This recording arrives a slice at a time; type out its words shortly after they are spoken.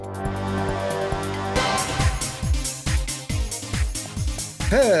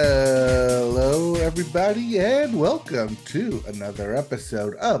Hello, everybody, and welcome to another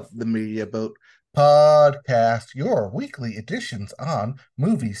episode of the Media Boat Podcast, your weekly editions on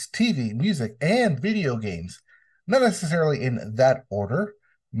movies, TV, music, and video games. Not necessarily in that order.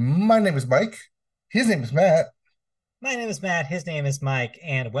 My name is Mike. His name is Matt. My name is Matt. His name is Mike.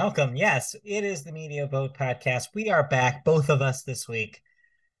 And welcome. Yes, it is the Media Boat Podcast. We are back, both of us this week.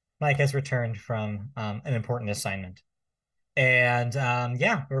 Mike has returned from an important assignment. And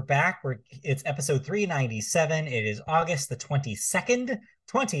yeah, we're back. It's episode 397. It is August the 22nd,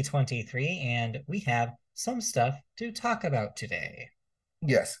 2023, and we have some stuff to talk about today.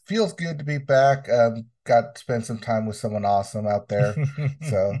 Yes, feels good to be back. Got to spend some time with someone awesome out there.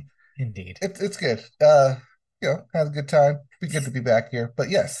 So Indeed. it's good. Had a good time. Be good to be back here. But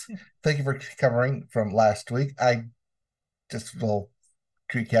yes, thank you for covering from last week. I just will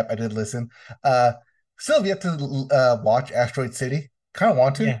recap. I did listen. Still have yet to watch Asteroid City. Kind of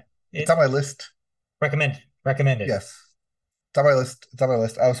want to. Yeah, It's on my list. recommended. Yes, it's on my list. It's on my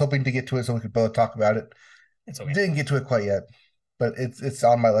list. I was hoping to get to it so we could both talk about it. It's okay. Didn't get to it quite yet, but it's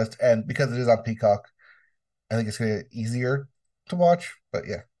on my list. And because it is on Peacock, I think it's gonna get easier to watch. But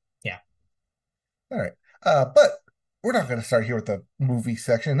yeah. Yeah. All right. But we're not gonna start here with the movie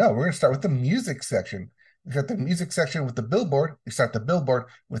section. No, we're gonna start with the music section. We got the music section with the Billboard. We start the Billboard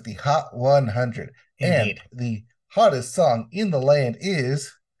with the Hot 100. Indeed. And the hottest song in the land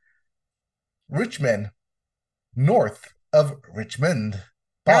is Richmond, North of Richmond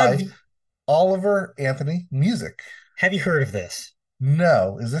by Oliver Anthony Music. Have you heard of this?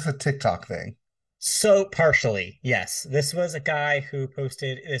 No, is this a TikTok thing? So partially, yes. This was a guy who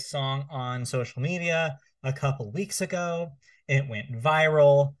posted this song on social media a couple weeks ago. It went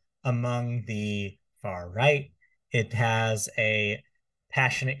viral among the far right. It has a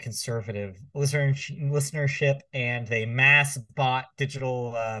passionate conservative listenership, and they mass bought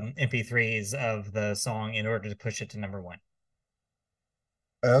digital MP3s of the song in order to push it to number one.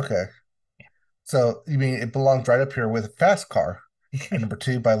 Okay. Yeah. So you mean it belongs right up here with Fast Car at number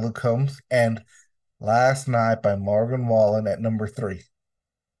 2 by Luke Combs and Last Night by Morgan Wallen at number 3.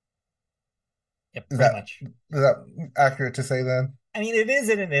 Yep, Is pretty that much. is that accurate to say then? I mean, it is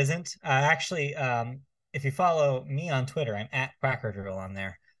and it isn't. Actually, if you follow me on Twitter, I'm at Quackerdrill on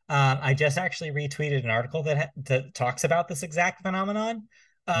there. I just actually retweeted an article that talks about this exact phenomenon.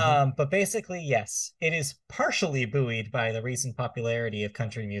 But basically, yes, it is partially buoyed by the recent popularity of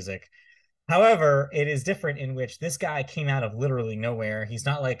country music. However, it is different in which this guy came out of literally nowhere. He's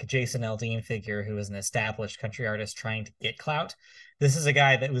not like a Jason Aldean figure who is an established country artist trying to get clout. This is a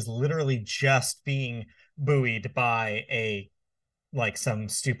guy that was literally just being buoyed by some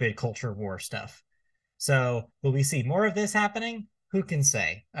stupid culture war stuff. So will we see more of this happening? Who can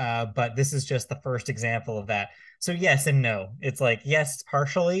say? But this is just the first example of that. So yes and no. It's like, yes, it's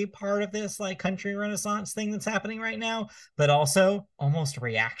partially part of this like country renaissance thing that's happening right now, but also almost a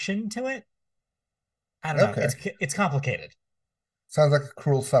reaction to it. I don't know. Okay. It's complicated. Sounds like a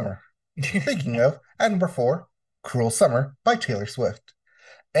cruel summer. Speaking of, at number 4, Cruel Summer by Taylor Swift.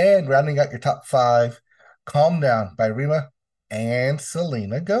 And rounding out your top 5, Calm Down by Rema and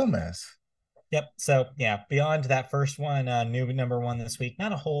Selena Gomez. Yep. So yeah, beyond that first one, new number one this week,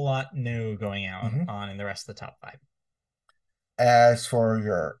 not a whole lot new going out on in the rest of the top 5. As for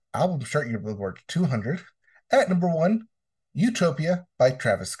your album chart, your Billboard 200, at number 1, Utopia by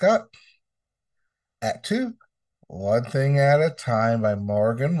Travis Scott. At 2, One Thing at a Time by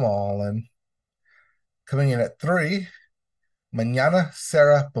Morgan Wallen. Coming in at 3, Mañana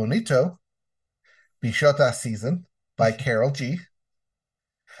Será Bonito, Bichota Season by Carol G.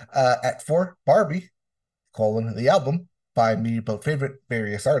 At 4, Barbie, the album by Media Boat favorite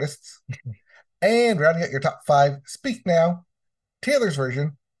various artists. And rounding out your top 5, Speak Now, Taylor's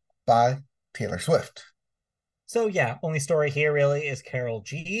version by Taylor Swift. So yeah, only story here really is Carol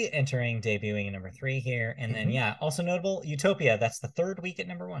G entering, debuting at number 3 here. And then yeah, also notable, Utopia. That's the 3rd week at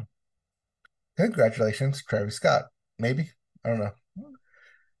number 1. Congratulations, Travis Scott. Maybe. I don't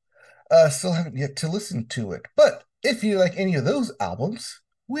know. Still haven't yet to listen to it. But if you like any of those albums,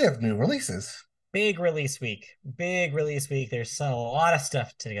 we have new releases. Big release week. Big release week. There's a lot of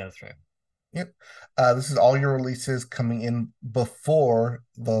stuff to go through. Yep. This is all your releases coming in before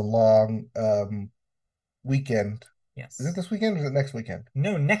the long weekend. Yes. Is it this weekend or is it next weekend?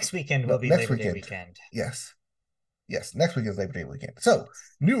 No, next weekend will be Labor Day weekend. Yes. Yes, next week is Labor Day weekend. So,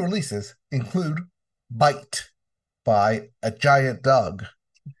 new releases include Bite by A Giant Dog.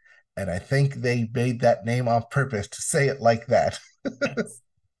 And I think they made that name on purpose to say it like that. Yes.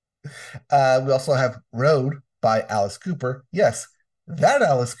 We also have Road by Alice Cooper. Yes, that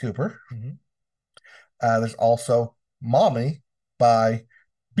Alice Cooper. There's also Mommy by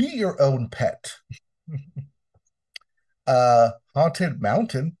Be Your Own Pet. Haunted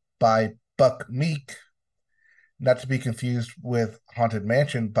Mountain by Buck Meek, not to be confused with Haunted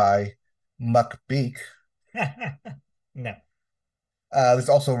Mansion by Muck Beak. No. There's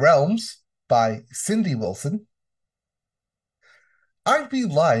also Realms by Cindy Wilson. I'd Be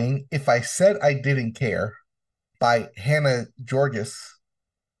Lying If I Said I Didn't Care by Hannah Georges.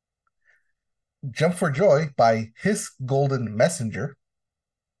 Jump for Joy by His Golden Messenger.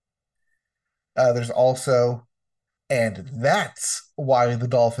 There's also And That's Why the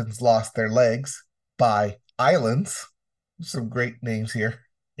Dolphins Lost Their Legs by Islands. Some great names here.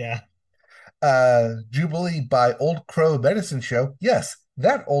 Yeah. Jubilee by Old Crow Medicine Show. Yes,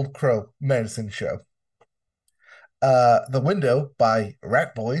 that Old Crow Medicine Show. The Window by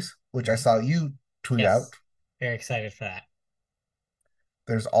Rat Boys, which I saw you tweet out. Yes. Very excited for that.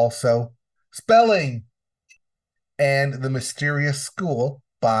 There's also Spelling and The Mysterious School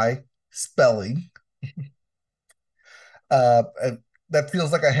by Spelling. Uh, that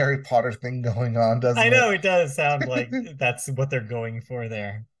feels like a Harry Potter thing going on, doesn't I it? know it does sound like that's what they're going for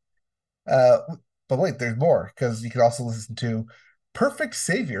there. Uh, but wait, there's more because you can also listen to Perfect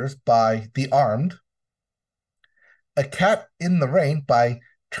Saviors by The Armed, A Cat in the Rain by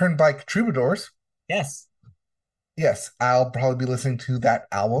Turnpike Troubadours. Yes. Yes, I'll probably be listening to that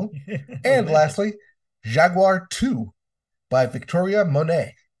album. And Imagine. lastly, Jaguar 2 by Victoria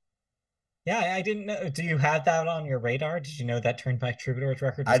Monet. Yeah, I didn't know. Do you have that on your radar? Did you know that Turnpike Troubadours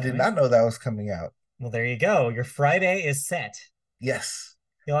record I was did coming? not know that was coming out. Well, there you go. Your Friday is set. Yes,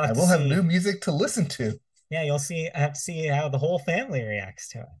 You'll I have to will have new see. music to listen to. Yeah, you'll see. I have to see how the whole family reacts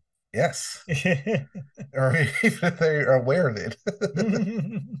to Yes, it. or even if they are aware of it.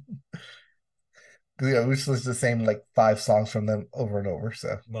 We just listen to the same like 5 songs from them over and over.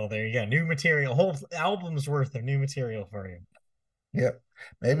 So, Well, there you go. New material. Whole album's worth of new material for you. yep,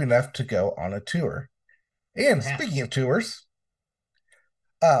 maybe enough to go on a tour. And speaking Perhaps. of tours,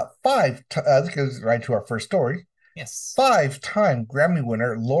 this goes right to our first story. Yes. 5-time Grammy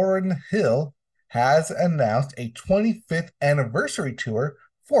winner Lauryn Hill has announced a 25th anniversary tour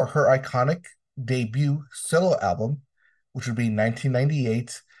for her iconic debut solo album, which would be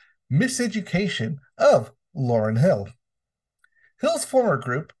 1998's Miseducation of Lauryn Hill. Hill's former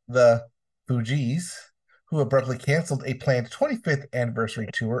group, the Fugees, who abruptly canceled a planned 25th anniversary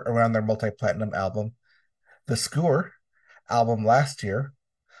tour around their multi-platinum album, The Score album last year,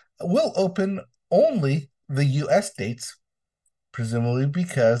 will open only the US dates, presumably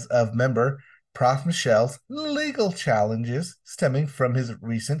because of member Prof. Michel's legal challenges stemming from his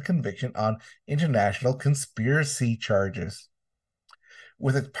recent conviction on international conspiracy charges.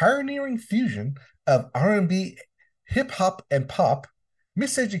 With its pioneering fusion of R&B, hip hop, and pop,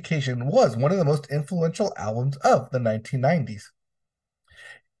 Miseducation was one of the most influential albums of the 1990s.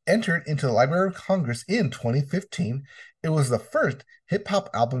 Entered into the Library of Congress in 2015, it was the first hip hop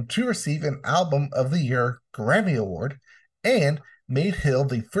album to receive an Album of the Year Grammy Award and made Hill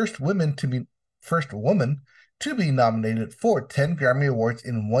the first woman to be nominated for 10 Grammy Awards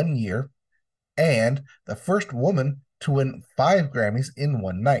in one year and the first woman to win 5 Grammys in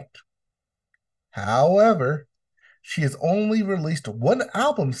one night. However, she has only released one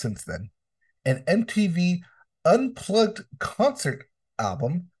album since then, an MTV Unplugged concert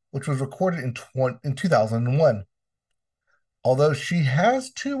album, which was recorded in 2001, although she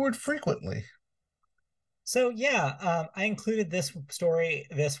has toured frequently. So yeah, I included this story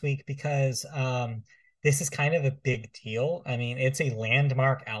this week because this is kind of a big deal. I mean, it's a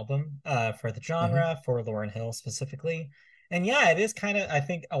landmark album for the Mhm. genre, for Lauryn Hill specifically. And yeah, it is kind of, I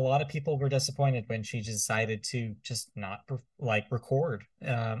think a lot of people were disappointed when she decided to just not like record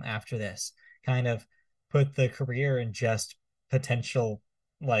after this, kind of put the career in just potential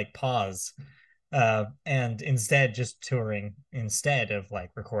like pause and instead just touring instead of like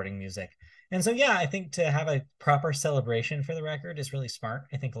recording music. And so, yeah, I think to have a proper celebration for the record is really smart.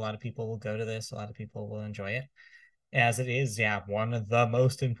 I think a lot of people will go to this. A lot of people will enjoy it as it is, yeah, one of the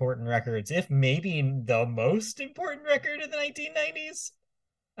most important records, if maybe the most important record of the 1990s.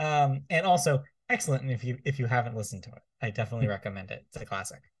 And also excellent if you haven't listened to it. I definitely recommend it. It's a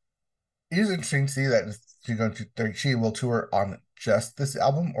classic. It is interesting to see that she will tour on just this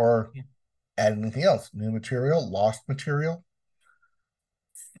album or Yeah, add anything else, new material, lost material,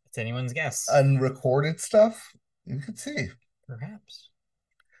 it's anyone's guess. unrecorded stuff. You could see. Perhaps.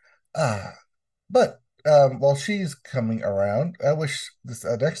 Ah, but while she's coming around, I wish this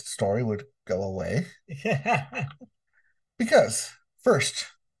next story would go away because first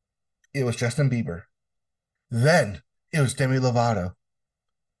it was Justin Bieber, then it was Demi Lovato,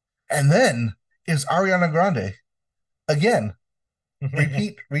 and then it was Ariana Grande again.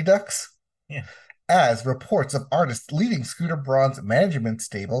 repeat redux, Yeah. as reports of artists leaving Scooter Braun's management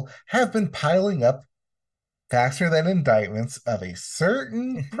stable have been piling up faster than indictments of a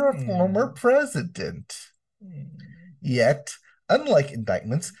certain performer president. Yet, unlike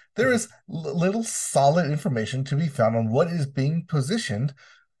indictments, there is little solid information to be found on what is being positioned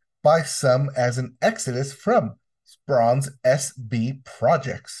by some as an exodus from Braun's SB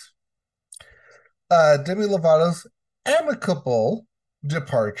projects. Demi Lovato's amicable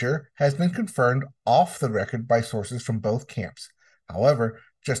departure has been confirmed off the record by sources from both camps. However,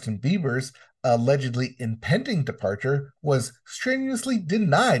 Justin Bieber's allegedly impending departure was strenuously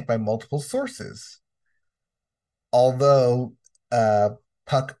denied by multiple sources. Although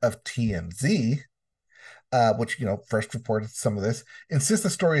Puck of TMZ, which first reported some of this, insists the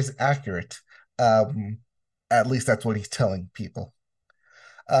story is accurate. At least that's what he's telling people.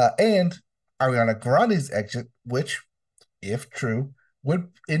 And Ariana Grande's exit, which, if true, would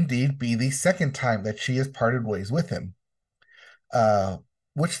indeed be the second time that she has parted ways with him,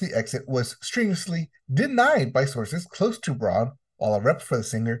 which the exit was strenuously denied by sources close to Braun, while a rep for the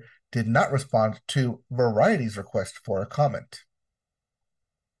singer did not respond to Variety's request for a comment.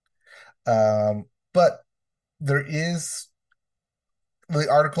 But the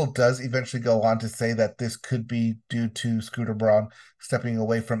article does eventually go on to say that this could be due to Scooter Braun stepping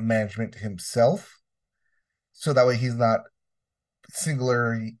away from management himself. So that way he's not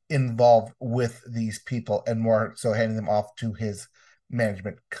singularly involved with these people and more so handing them off to his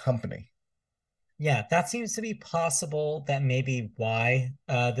management company. Yeah, that seems to be possible. That may be why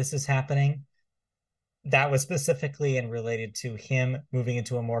this is happening. That was specifically and related to him moving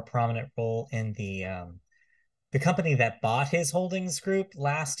into a more prominent role in the company that bought his holdings group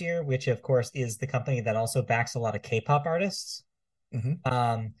last year, which of course is the company that also backs a lot of K-pop artists.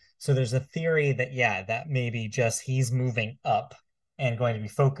 So there's a theory that, yeah, that maybe just he's moving up and going to be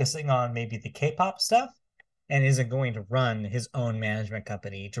focusing on maybe the K-pop stuff and isn't going to run his own management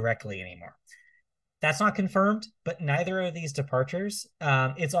company directly anymore. That's not confirmed, but neither of these departures.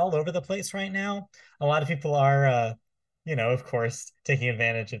 It's all over the place right now. A lot of people are, of course, taking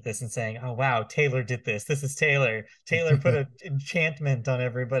advantage of this and saying, oh, wow, Taylor did this. This is Taylor. Taylor put an enchantment on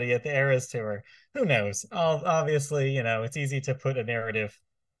everybody at the Eras Tour. Who knows? Obviously, it's easy to put a narrative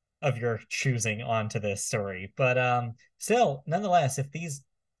of your choosing onto this story. But still, nonetheless, if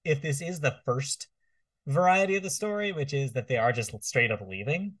this is the first variety of the story, which is that they are just straight up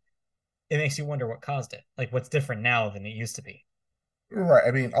leaving, it makes you wonder what caused it. Like, what's different now than it used to be? Right.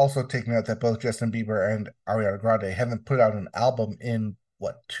 I mean, also taking out that both Justin Bieber and Ariana Grande haven't put out an album in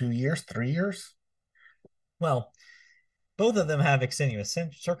what, 2 years, 3 years? Well, both of them have extenuous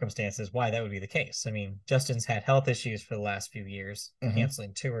circumstances why that would be the case. I mean, Justin's had health issues for the last few years,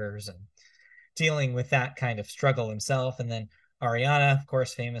 canceling tours and dealing with that kind of struggle himself. And then Ariana, of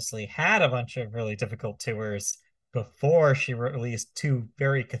course, famously had a bunch of really difficult tours before she released two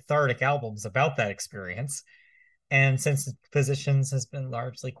very cathartic albums about that experience. And since Positions has been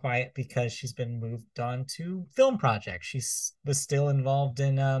largely quiet because she's been moved on to film projects. She was still involved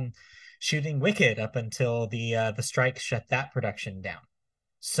in shooting Wicked up until the strike shut that production down.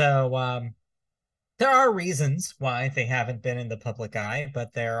 So there are reasons why they haven't been in the public eye,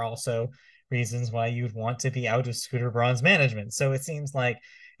 but there are also reasons why you'd want to be out of Scooter Braun's management. So it seems like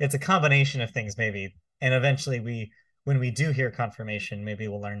it's a combination of things, maybe. And eventually, when we do hear confirmation, maybe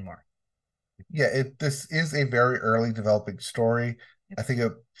we'll learn more. Yeah, this is a very early developing story. I think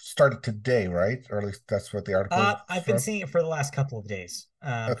it started today, right? Or at least that's what the article is I've been from. seeing it for the last couple of days.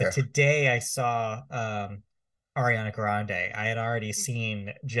 But Okay. today I saw Ariana Grande. I had already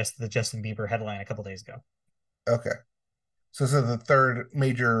seen just the Justin Bieber headline a couple days ago. Okay. So this is the third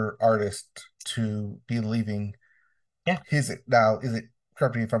major artist to be leaving Yeah, his now, is it,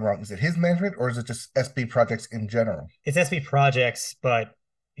 correct me if I'm wrong, is it his management or is it just SB projects in general? it's SB Projects, but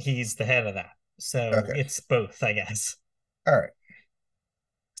he's the head of that. So Okay. it's both, I guess. All right.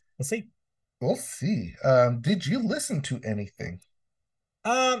 We'll see. We'll see. Did you listen to anything?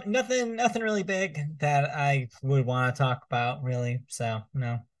 Nothing really big that I would want to talk about, really. So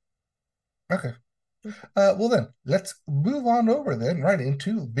no. Okay. Well then, let's move on over then right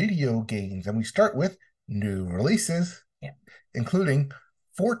into video games. And we start with new releases, Yeah. including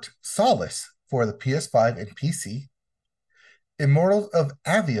Fort Solace for the PS5 and PC, Immortals of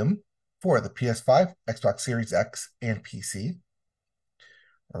Avium for the PS5, Xbox Series X, and PC,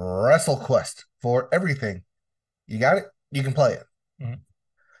 WrestleQuest for everything. You got it? You can play it.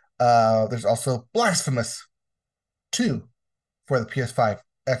 Mhm. There's also Blasphemous 2 for the PS5,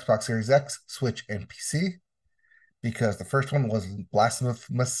 Xbox Series X, Switch, and PC, because the first one wasn't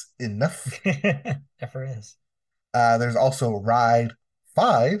blasphemous enough. Never is. There's also Ride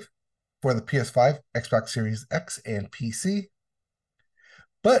 5 for the PS5, Xbox Series X, and PC.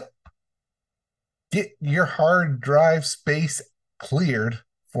 But get your hard drive space cleared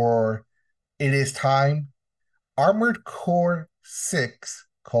for it is time. Armored Core 6,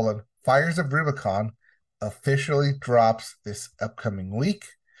 Fires of Rubicon officially drops this upcoming week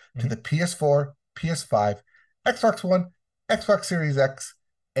to Mhm. the PS4, PS5, Xbox One, Xbox Series X,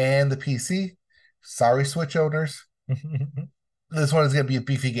 and the PC. Sorry, Switch owners. This one is going to be a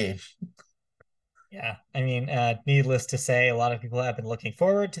beefy game. Yeah, I mean, needless to say, a lot of people have been looking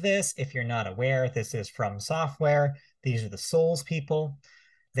forward to this. If you're not aware, this is From Software. These are the Souls people.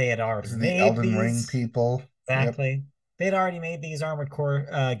 They had This already is the made Elden Ring these. people. Yep. Exactly. They had already made these Armored Core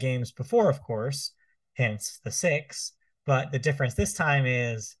games before, of course, hence the six. But the difference this time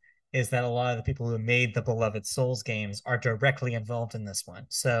is that a lot of the people who made the beloved Souls games are directly involved in this one.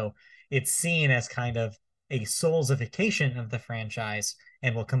 So it's seen as kind of a Soulsification of the franchise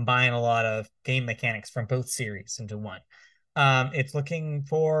and will combine a lot of game mechanics from both series into one. It's looking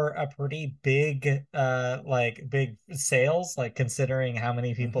for a pretty big big sales, like considering how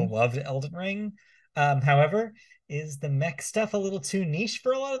many people Mhm. loved Elden Ring. However, is the mech stuff a little too niche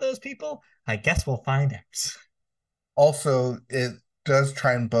for a lot of those people? I guess we'll find out. Also, it does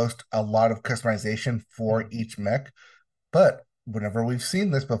try and boast a lot of customization for each mech, but whenever we've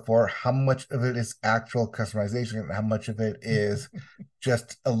seen this before, how much of it is actual customization and how much of it is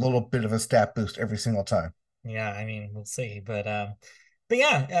just a little bit of a stat boost every single time? Yeah, I mean, we'll see. But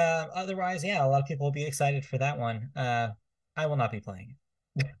yeah, otherwise, yeah, a lot of people will be excited for that one. I will not be playing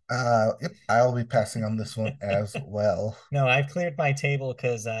Yep, I'll be passing on this one as well. No, I've cleared my table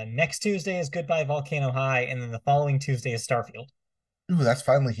because next Tuesday is Goodbye Volcano High, and then the following Tuesday is Starfield. Ooh, that's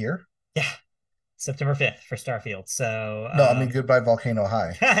finally here. Yeah, September 5th for Starfield. So No, I mean goodbye Volcano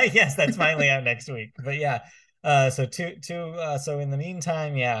High. yes, that's finally out next week. But yeah, so in the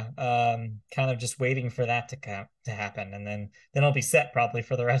meantime, yeah, kind of just waiting for that to happen, and then I'll be set probably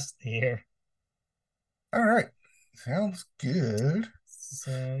for the rest of the year. All right, sounds good.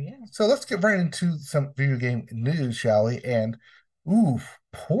 So yeah. So let's get right into some video game news, shall we? And ooh,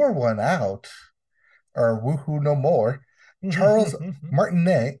 pour one out, or woohoo no more. Charles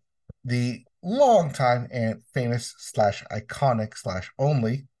Martinet, the longtime and famous slash iconic slash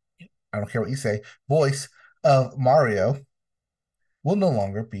only, I don't care what you say, voice of Mario, will no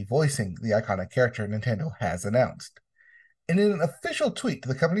longer be voicing the iconic character Nintendo has announced. In an official tweet,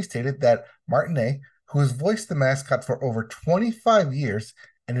 the company stated that Martinet, who has voiced the mascot for over 25 years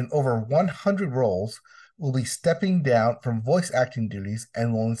and in over 100 roles, will be stepping down from voice acting duties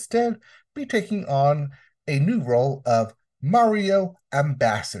and will instead be taking on a new role of Mario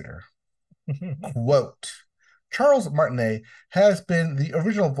Ambassador. Quote, Charles Martinet has been the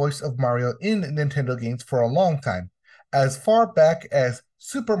original voice of Mario in Nintendo games for a long time, as far back as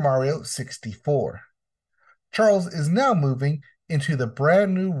Super Mario 64. Charles is now moving into the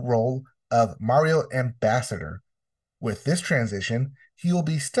brand new role of Mario Ambassador. With this transition, he will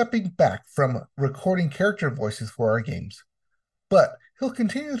be stepping back from recording character voices for our games. But he'll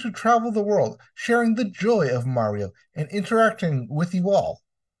continue to travel the world, sharing the joy of Mario and interacting with you all.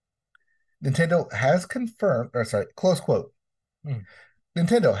 Nintendo has confirmed, or sorry, close quote.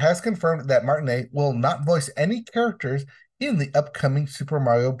 Nintendo has confirmed that Martinet will not voice any characters in the upcoming Super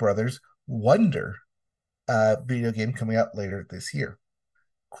Mario Brothers Wonder video game coming out later this year.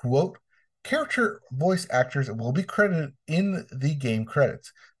 Quote, character voice actors will be credited in the game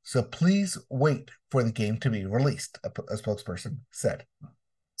credits, so please wait for the game to be released, a spokesperson said.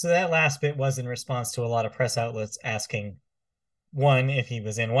 So that last bit was in response to a lot of press outlets asking, one, if he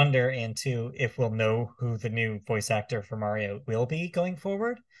was in Wonder, and two, if we'll know who the new voice actor for Mario will be going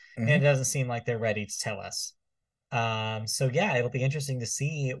forward. And Mm-hmm. it doesn't seem like they're ready to tell us. So yeah, it'll be interesting to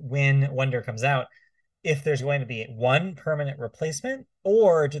see when Wonder comes out if there's going to be one permanent replacement,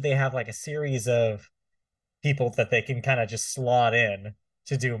 or do they have like a series of people that they can kind of just slot in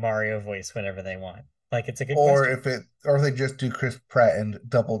to do Mario voice whenever they want? Like, it's a good Or question. if it, or if they just do Chris Pratt and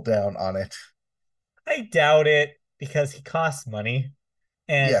double down on it. I doubt it because he costs money.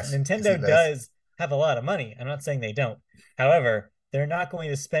 And Yes, he Nintendo does. does have a lot of money. I'm not saying they don't. However, they're not going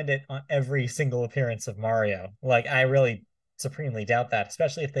to spend it on every single appearance of Mario. Like, I really supremely doubt that,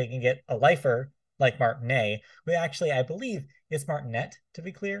 especially if they can get a lifer like Martinet. But actually, I believe it's Martinet, to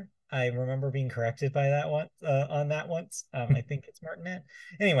be clear. I remember being corrected by that one on that once. I think it's Martinet.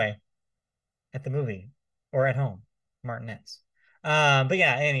 Anyway, at the movie or at home, Martinets. But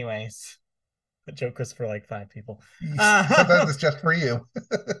yeah, anyways, the joke was for like five people. Sometimes it's just for you.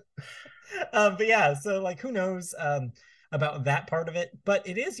 But yeah, so like who knows about that part of it? But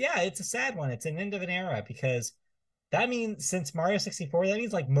it is, yeah, it's a sad one. It's an end of an era because that means since Mario 64, that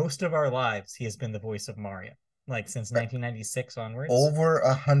means like most of our lives he has been the voice of Mario, like since Right. 1996 onwards. Over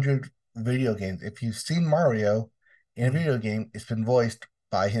 100 video games. If you've seen Mario in a Mhm. video game, it's been voiced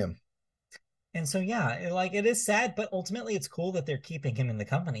by him. And so yeah, like it is sad, but ultimately it's cool that they're keeping him in the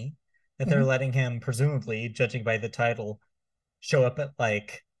company, that they're Mhm. letting him, presumably, judging by the title, show up at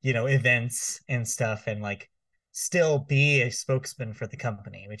like, events and stuff and like still be a spokesman for the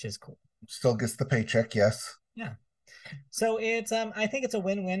company, which is cool. Still gets the paycheck, yes. Yeah. So it's I think it's a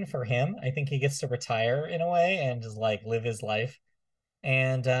win-win for him. I think he gets to retire in a way and just like live his life.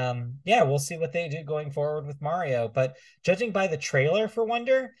 And yeah, we'll see what they do going forward with Mario. But judging by the trailer for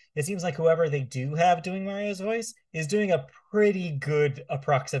Wonder, it seems like whoever they do have doing Mario's voice is doing a pretty good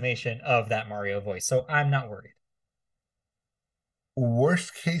approximation of that Mario voice. So I'm not worried.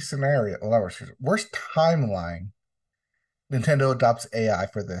 Worst case scenario, well, not worst, worst timeline. Nintendo adopts AI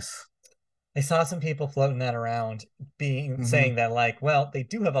for this. I saw some people floating that around, being Hmm saying that like, well, they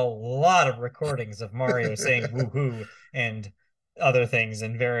do have a lot of recordings of Mario saying woohoo and other things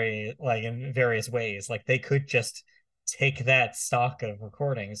in in various ways. Like they could just take that stock of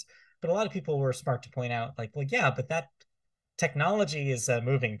recordings. But a lot of people were smart to point out, like, well, yeah, but that technology is a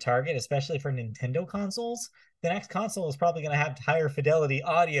moving target, especially for Nintendo consoles. The next console is probably going to have higher fidelity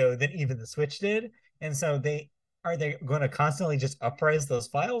audio than even the Switch did. And so they going to constantly just uprise those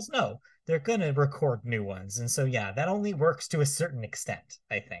files? No, they're going to record new ones. And so yeah, that only works to a certain extent,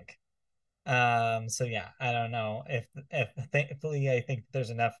 I think. So yeah, I don't know if thankfully I think there's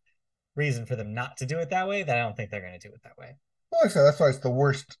enough reason for them not to do it that way that I don't think they're going to do it that way. Well, like I said, that's why it's the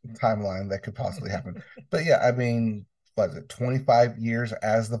worst timeline that could possibly happen. But yeah, I mean, what is it, 25 years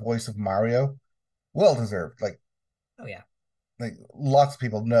as the voice of Mario? Well deserved. Oh yeah. Like lots of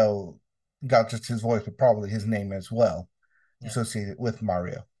people know not just his voice, but probably his name as well, Yeah. associated with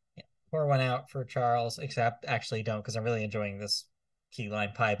Mario. Yeah. Pour one out for Charles, except actually don't because I'm really enjoying this key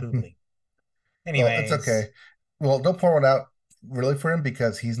lime pie boobly. Well, it's okay. Anyways, Well, don't pour one out really for him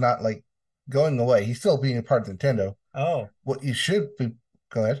because he's not like going away. He's still being a part of Nintendo. oh, What you should be,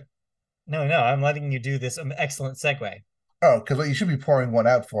 go ahead. no, I'm letting you do this excellent segue. Oh, because what you should be pouring one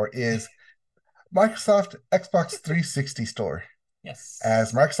out for is Microsoft Xbox 360 store. As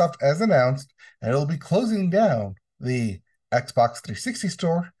Yes. Microsoft has announced, and it'll be closing down the Xbox 360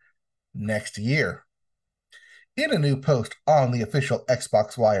 store next year. In a new post on the official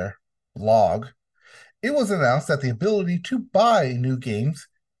Xbox Wire blog, it was announced that the ability to buy new games,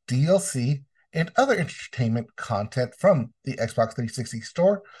 DLC, and other entertainment content from the Xbox 360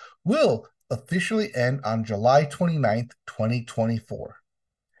 store will officially end on July 29th, 2024.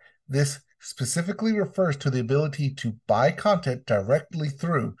 This specifically refers to the ability to buy content directly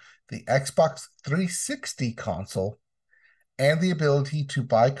through the Xbox 360 console and the ability to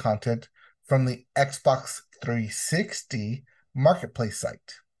buy content from the Xbox 360 marketplace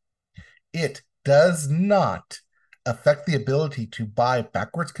site. It does not affect the ability to buy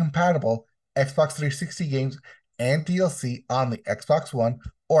backwards compatible Xbox 360 games and DLC on the Xbox One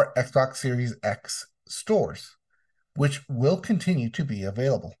or Xbox Series X stores, which will continue to be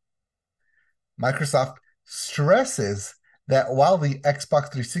available. Microsoft stresses that while the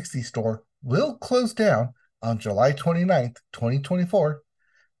Xbox 360 store will close down on July 29th, 2024,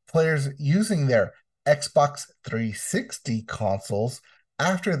 players using their Xbox 360 consoles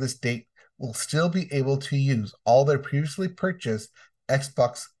after this date will still be able to use all their previously purchased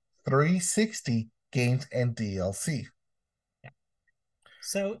Xbox 360 games and DLC. Yeah.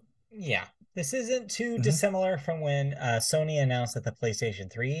 So yeah, this isn't too Mhm. dissimilar from when Sony announced that the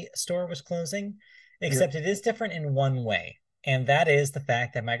PlayStation 3 store was closing, Yep. except it is different in one way, and that is the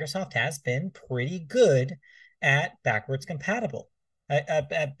fact that Microsoft has been pretty good at backwards compatible,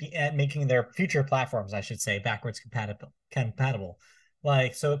 at making their future platforms, I should say, backwards compatible.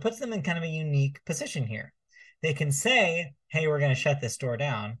 Like, so it puts them in kind of a unique position here. They can say, "Hey, we're going to shut this store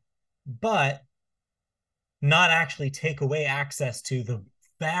down," but not actually take away access to the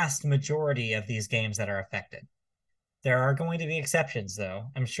vast majority of these games that are affected. There are going to be exceptions,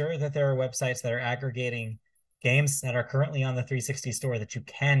 though. I'm sure that there are websites that are aggregating games that are currently on the 360 store that you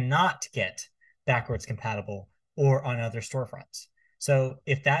cannot get backwards compatible or on other storefronts. So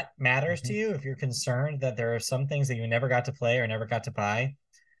if that matters to Mhm. you, if you're concerned that there are some things that you never got to play or never got to buy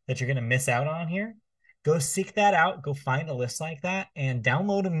that you're going to miss out on here, go seek that out. Go find a list like that and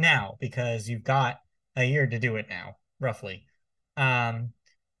download them now because you've got a year to do it now, roughly. Um,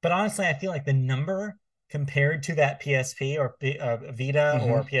 but honestly, I feel like the number compared to that PSP or Vita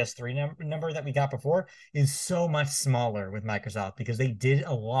or Mhm. PS3 number that we got before is so much smaller with Microsoft because they did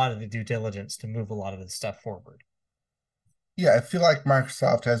a lot of the due diligence to move a lot of this stuff forward. Yeah, I feel like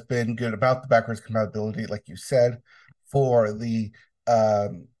Microsoft has been good about the backwards compatibility, like you said. for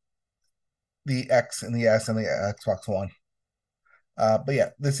um, the X and the S and the Xbox One. But yeah,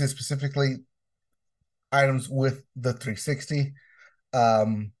 this is specifically items with the 360.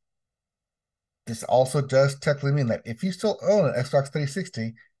 Um, this also does technically mean that if you still own an Xbox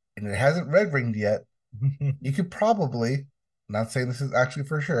 360 and it hasn't red ringed yet, you could probably, not saying this is actually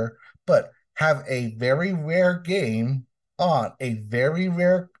for sure, but have a very rare game on a very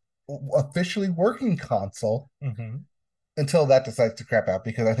rare officially working console Mhm. until that decides to crap out,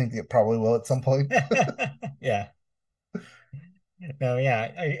 because I think it probably will at some point. Yeah. No,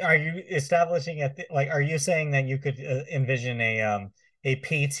 yeah. Are you establishing like are you saying that you could envision a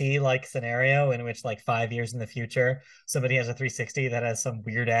PT like scenario in which like 5 years in the future somebody has a 360 that has some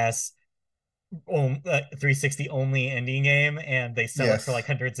weird ass 360 only ending game and they sell it for like Yes,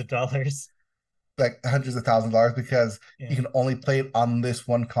 hundreds of dollars? like hundreds of thousands of dollars because you Yeah. can only play it on this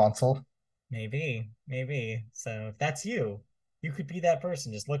one console. Maybe. So if that's you, you could be that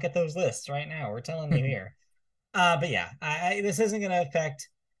person. Just look at those lists right now. We're telling you here. But yeah, this isn't going to affect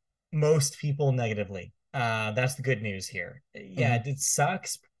most people negatively. That's the good news here. Yeah, Mhm. it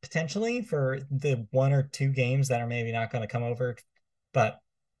sucks potentially for the one or two games that are maybe not going to come over, but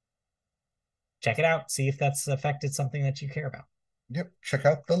check it out. See if that's affected something that you care about. Yep, check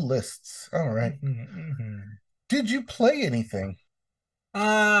out the lists. All right. Mm-hmm. Did you play anything?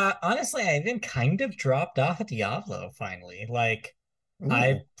 Honestly, I even kind of dropped off of Diablo finally. Like,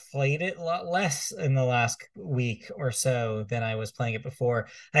 I Ooh, played it a lot less in the last week or so than I was playing it before.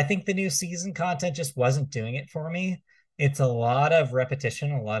 I think the new season content just wasn't doing it for me. It's a lot of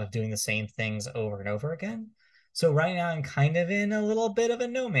repetition, a lot of doing the same things over and over again. So right now I'm kind of in a little bit of a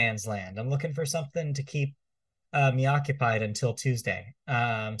no man's land. I'm looking for something to keep me occupied until Tuesday.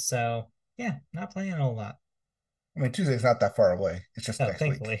 So yeah, not playing a whole lot. I mean, Tuesday's not that far away. It's just Oh, next week.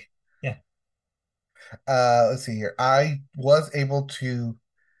 thankfully. Yeah. Let's see here. I was able to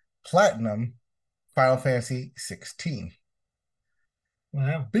platinum Final Fantasy 16.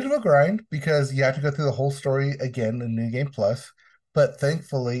 Wow. Bit of a grind because you have to go through the whole story again in New Game Plus. But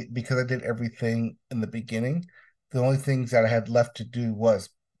thankfully, because I did everything in the beginning, the only things that I had left to do was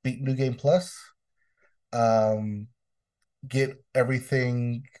beat New Game Plus, um, get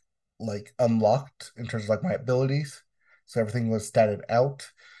everything like unlocked in terms of like my abilities. So everything was statted out.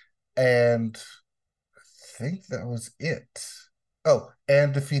 And I think that was it. Oh,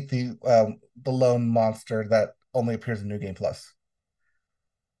 and defeat the lone monster that only appears in New Game Plus.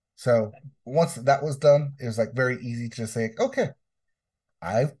 So once that was done, it was like very easy to just say, okay,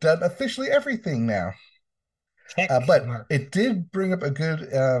 I've done officially everything now. Check But mark. it did bring up a good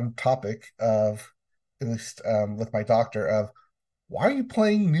topic of, at least with my doctor, of why are you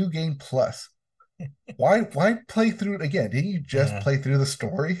playing New Game Plus? Why play through it again? Didn't you just Yeah. play through the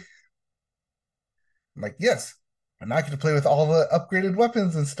story? I'm like, yes, I'm not going to play with all the upgraded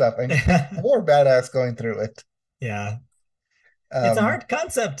weapons and stuff and get paid more badass going through it. Yeah. It's a Um, hard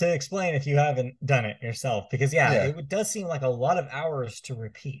concept to explain if you haven't done it yourself, because yeah, yeah, does seem like a lot of hours to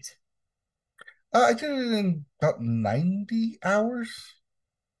repeat. I did it in about 90 hours.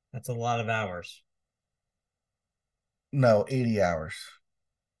 That's a lot of hours. No, 80 hours.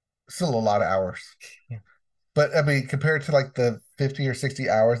 Still a lot of hours. Yeah. But I mean, compared to like the 50 or 60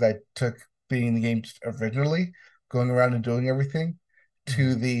 hours I took being in the game originally, going around and doing everything,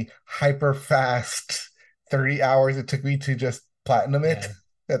 to Mhm. the hyper fast 30 hours it took me to just platinum it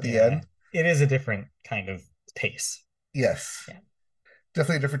Yeah. at the Yeah. end. It is a different kind of pace. Yes. Yeah.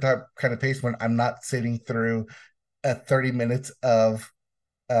 Definitely a different type kind of pace when I'm not sitting through 30 minutes of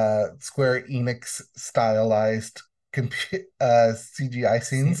Square Enix stylized CGI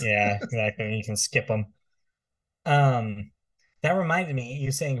scenes. Yeah, exactly. You can skip them. Um, that reminded me,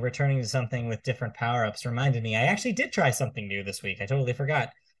 you saying returning to something with different power-ups reminded me, I actually did try something new this week. I totally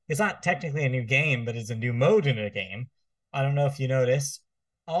forgot. It's not technically a new game, but it's a new mode in a game. I don't know if you noticed.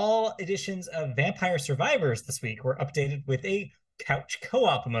 All editions of Vampire Survivors this week were updated with a couch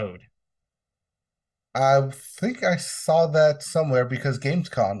co-op mode. I think I saw that somewhere because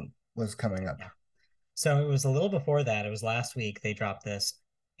Gamescom was coming up. Yeah. So it was a little before that. It was last week they dropped this.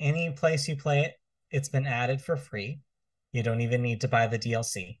 Any place you play it, it's been added for free. You don't even need to buy the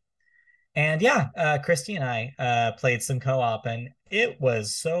DLC. And yeah, Christy and I played some co-op, and it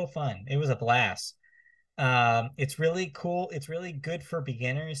was so fun. It was a blast. It's really cool. It's really good for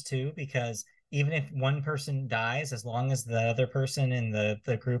beginners too, because even if one person dies, as long as the other person in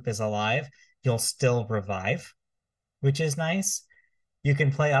the group is alive, you'll still revive, which is nice. You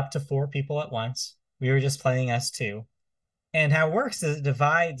can play up to four people at once. We were just playing us two. And how it works is it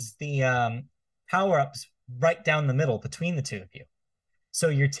divides the power ups right down the middle between the two of you. So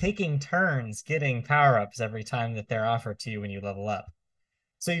you're taking turns getting power-ups every time that they're offered to you when you level up.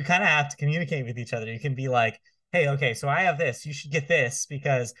 So you kind of have to communicate with each other. You can be like, hey, okay, so I have this. You should get this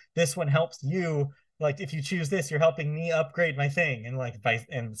because this one helps you. Like if you choose this, you're helping me upgrade my thing and like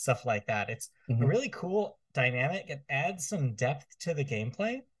and stuff like that. It's a Hmm. really cool dynamic. It adds some depth to the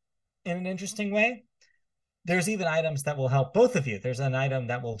gameplay in an interesting way. There's even items that will help both of you. There's an item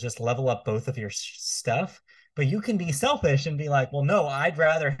that will just level up both of your stuff, but you can be selfish and be like, well, no, I'd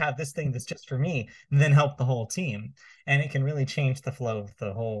rather have this thing that's just for me than help the whole team. And it can really change the flow of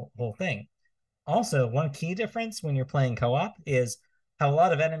the whole thing. Also, one key difference when you're playing co-op is how a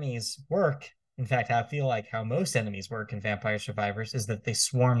lot of enemies work. In fact, I feel like how most enemies work in Vampire Survivors is that they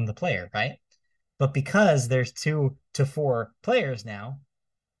swarm the player, right? But because there's 2 to 4 players now,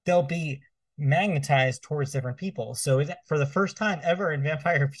 they'll be magnetized towards different people. So for the first time ever in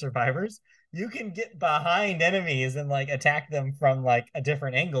Vampire Survivors, you can get behind enemies and like attack them from like a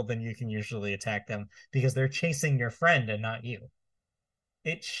different angle than you can usually attack them because they're chasing your friend and not you.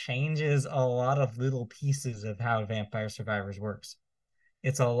 It changes a lot of little pieces of how Vampire Survivors works.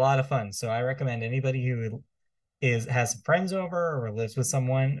 It's a lot of fun. So I recommend anybody who has friends over or lives with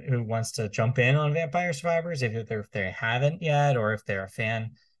someone who wants to jump in on Vampire Survivors if they haven't yet or if they're a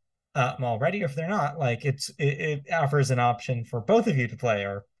fan already. If they're not, like it offers an option for both of you to play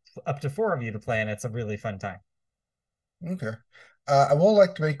or up to 4 of you to play, and it's a really fun time. Okay. I will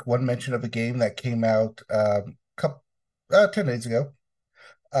like to make one mention of a game that came out couple 10 days ago,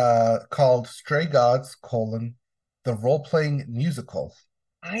 called Stray Gods: The Role-Playing Musical.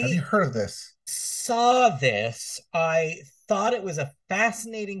 Have you I heard of this? saw this. I thought it was a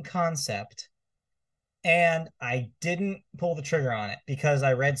fascinating concept, and I didn't pull the trigger on it because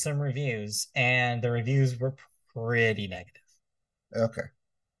I read some reviews, and the reviews were pretty negative. Okay.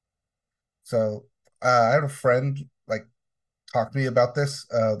 So I had a friend like talk to me about this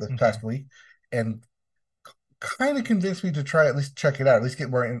Okay. past week, and kind of convinced me to try at least check it out, at least get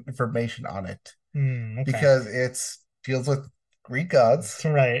more information on it Okay. because it's deals with Greek gods.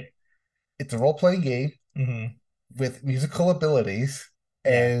 Right. It's a role-playing game Hmm. with musical abilities,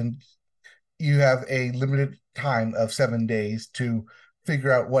 Yeah. and you have a limited time of 7 days to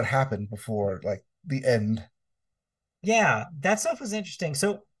figure out what happened before like the end. Yeah, that stuff was interesting.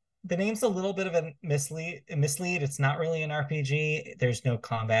 So the name's a little bit of a mislead. It's not really an RPG. There's no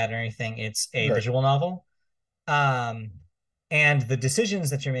combat or anything. It's a Right. visual novel. Um, and the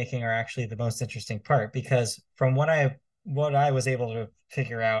decisions that you're making are actually the most interesting part because from what I was able to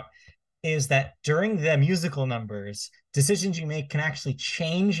figure out is that during the musical numbers, decisions you make can actually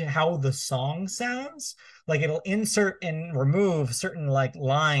change how the song sounds. Like it'll insert and remove certain like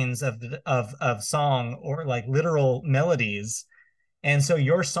lines of song or like literal melodies. And so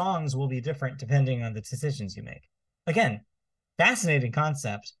your songs will be different depending on the decisions you make. Again, fascinating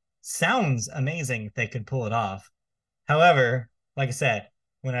concept. Sounds amazing if they could pull it off. However, like I said,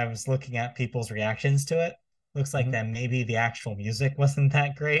 when I was looking at people's reactions to it, looks like Mhm. that maybe the actual music wasn't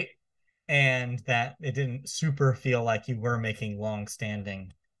that great and that it didn't super feel like you were making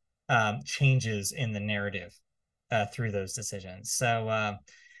long-standing changes in the narrative through those decisions. So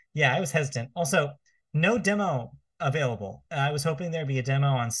yeah, I was hesitant. Also, no demo available. I was hoping there'd be a demo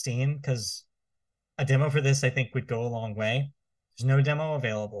on Steam because a demo for this I think would go a long way. There's no demo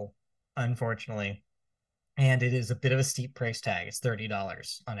available, unfortunately, and it is a bit of a steep price tag. It's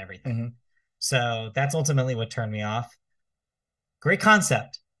 $30 on everything. Mhm. So that's ultimately what turned me off. Great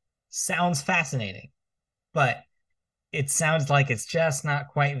concept, sounds fascinating, but it sounds like it's just not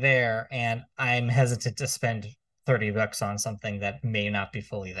quite there, and I'm hesitant to spend $30 on something that may not be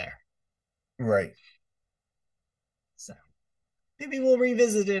fully there. Right. So maybe we'll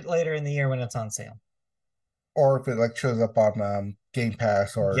revisit it later in the year when it's on sale. Or if it like shows up on Game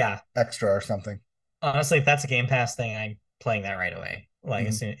Pass or Yeah, Extra or something. honestly, if that's a Game Pass thing, I'm playing that right away. Like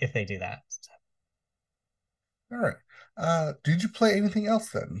as Mhm. soon if they do that. So, All right. Did you play anything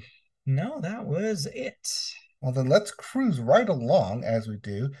else then? no, that was it. Well, then let's cruise right along as we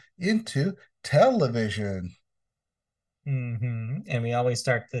do into television. And we always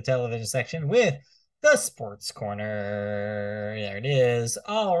start the television section with the sports corner. There it is.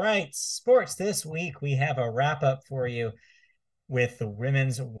 All right, sports this week. We have a wrap up for you with the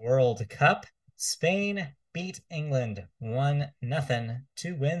Women's World Cup. Spain beat England 1-0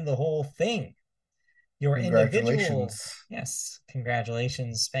 to win the whole thing. Your individual, Congratulations. yes,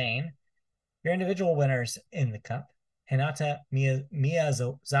 congratulations, Spain. Your individual winners in the cup. Hinata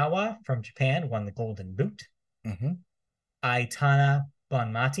Miyazawa from Japan won the Golden Boot. Hmm. Aitana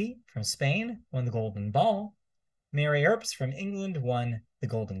Bonmati from Spain won the Golden Ball. Mary Earps from England won the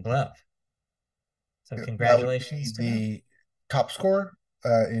Golden Glove. So That would be congratulations to them. the top scorer.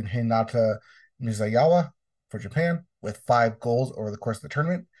 in Hinata Miyazawa for Japan with 5 goals over the course of the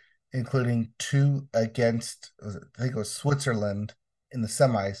tournament, including 2 against, I think it was Switzerland in the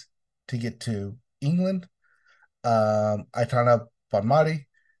semis to get to England. Aitana Bonmati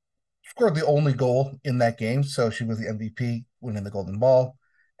scored the only goal in that game, so she was the MVP, winning the Golden Ball.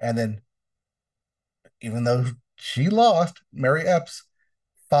 And then, even though she lost, Mary Epps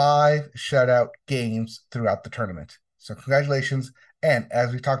 5 shutout games throughout the tournament. So congratulations. And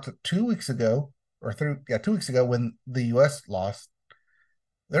as we talked 2 weeks ago, or 2 weeks ago when the US lost,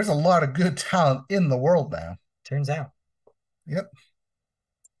 there's a lot of good talent in the world now. Turns out. Yep.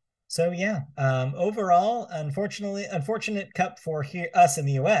 So yeah, overall, unfortunate cup for us in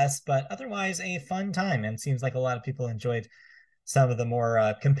the US, but otherwise a fun time, and seems like a lot of people enjoyed some of the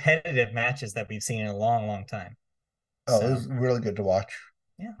more competitive matches that we've seen in a long, long time. Oh, it So was really good to watch.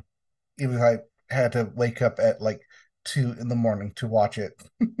 yeah. Even if I had to wake up at like 2 in the morning to watch it.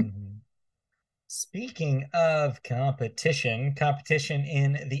 Mm-hmm. Speaking of competition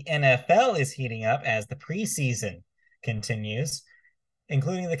in the NFL is heating up as the preseason continues,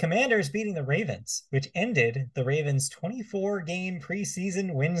 including the Commanders beating the Ravens, which ended the Ravens' 24-game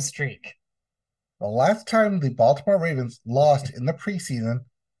preseason win streak. The last time the Baltimore Ravens lost in the preseason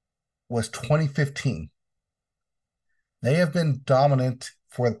was 2015. They have been dominant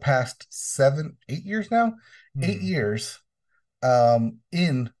for the past 8 years now. 8 years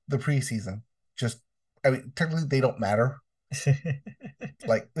in the preseason. Just, I mean, technically they don't matter.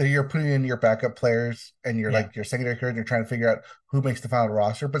 Like you're putting in your backup players and you're Yeah. like your secondary career and you're trying to figure out who makes the final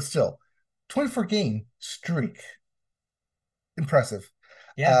roster, but still, 24 game streak. Impressive.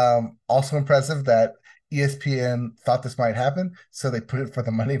 Yeah. Also impressive that ESPN thought this might happen, so they put it for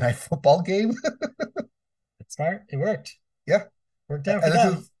the Monday Night Football game. It's smart. It worked. Yeah. Worked out for And this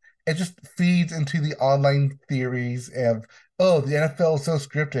them. is it just feeds into the online theories of, oh, the NFL is so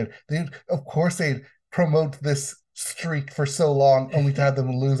scripted. They of course they promote this streak for so long only to have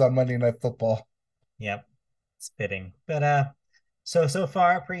them lose on Monday Night Football. Yep. It's fitting. But so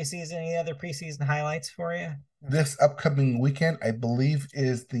far preseason, any other preseason highlights for you? This upcoming weekend, I believe,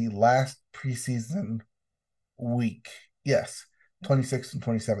 is the last preseason week. Yes, 26th and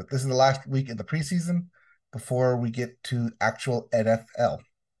 27th. This is the last week in the preseason before we get to actual NFL.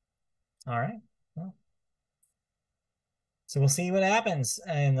 All right. Well, so we'll see what happens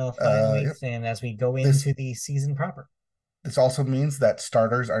in the final Yep. weeks and as we go This into the season proper. this also means that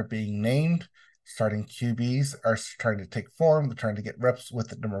starters are being named. Starting QBs are trying to take form. They're trying to get reps with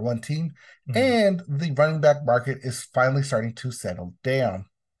the number 1 team. Mhm. And the running back market is finally starting to settle down,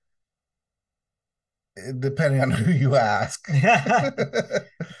 depending on who you ask.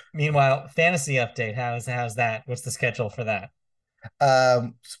 Meanwhile, fantasy update. How's that? What's the schedule for that?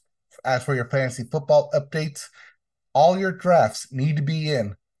 um, as for your fantasy football updates, all your drafts need to be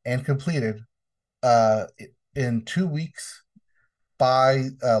in and completed uh, in 2 weeks by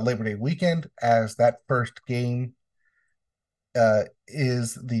Labor Day weekend, as that first game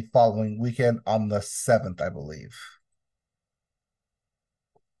is the following weekend on the 7th, I believe.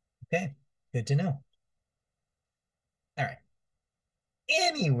 Okay, good to know. All right.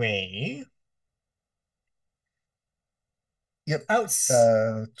 Anyway, Yep. outs.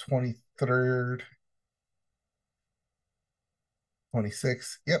 23rd,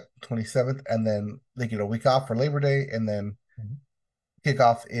 26th, yep, 27th, and then they get a week off for Labor Day, and then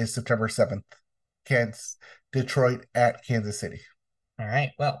kickoff is September 7th. Detroit at Kansas City. All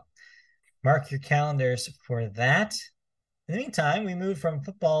right. Well, mark your calendars for that. In the meantime, we move from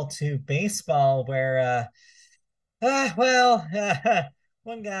football to baseball, where one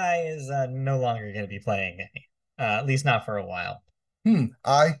guy is no longer going to be playing any, at least not for a while.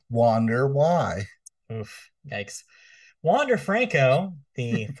 I wonder why. Oof, yikes. Wander Franco,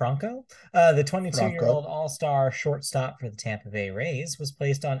 the 22-year-old Franco. all-star shortstop for the Tampa Bay Rays, was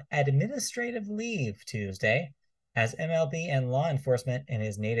placed on administrative leave Tuesday as MLB and law enforcement in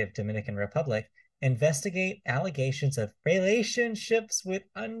his native Dominican Republic investigate allegations of relationships with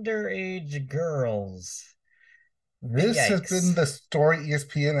underage girls. Big This has been yikes. the story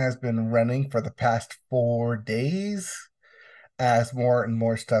ESPN has been running for the past 4 days as more and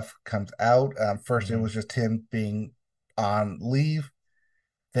more stuff comes out. First, it Mm-hmm. was just him being on leave.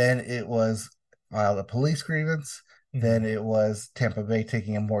 Then it was filed a police grievance. Mm-hmm. Then it was Tampa Bay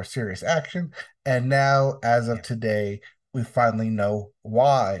taking a more serious action. And now, as of Yeah. today, we finally know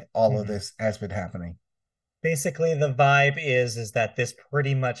why all of Mm-hmm. this has been happening. Basically, the vibe is that this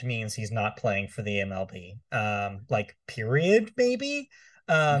pretty much means he's not playing for the MLB. Like period, maybe.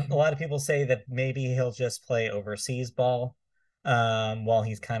 A lot of people say that maybe he'll just play overseas ball while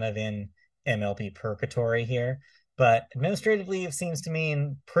he's kind of in MLB purgatory here. but administrative leave seems to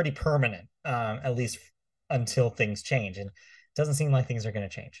mean pretty permanent, at least until things change. And it doesn't seem like things are going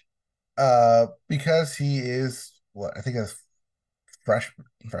to change. Because he is what I think is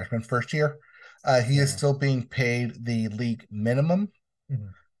freshman first year. He is Yeah. still being paid the league minimum,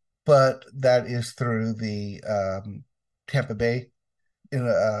 Mhm. but that is through the Tampa Bay in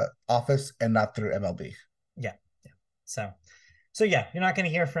office and not through MLB. Yeah. Yeah. So yeah, you're not going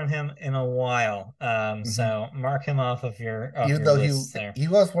to hear from him in a while. Mhm. So mark him off Even your though list there. he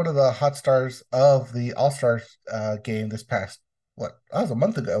was one of the hot stars of the All Stars game this past what that was a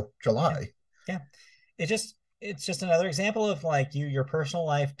month ago, Yeah. July. Yeah. It's just another example of like your personal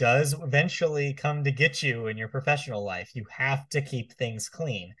life does eventually come to get you in your professional life. You have to keep things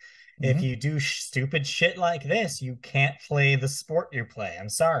clean. If Hmm. you do stupid shit like this, you can't play the sport you play. I'm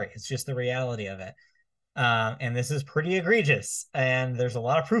sorry. It's just the reality of it. And this is pretty egregious, and there's a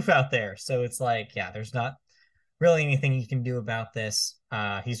lot of proof out there. So it's like, yeah, there's not really anything you can do about this.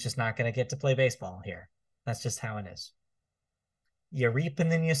 He's just not going to get to play baseball here. That's just how it is. You reap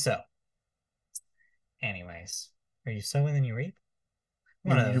and then you sow. Anyways, are you sow and then you reap?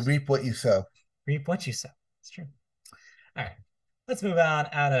 One of You those. reap what you sow. Reap what you sow. It's true. All right. Let's move on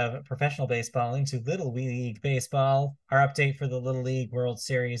out of professional baseball into Little League baseball. Our update for the Little League World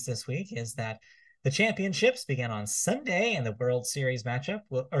Series this week is that the championships begin on Sunday and the World Series matchup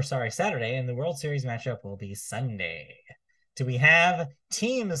will, or sorry, Saturday, and the World Series matchup will be Sunday. Do we have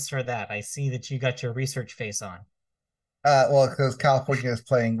teams for that? I see that you got your research face on. Well, because California is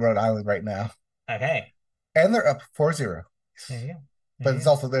playing Rhode Island right now, Okay. and they're up 4-0. There you go. There But you it's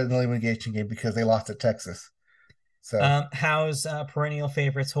go. also their elimination game because they lost to Texas. So How's perennial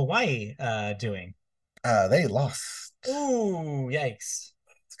favorites Hawaii doing? they lost Ooh, yikes.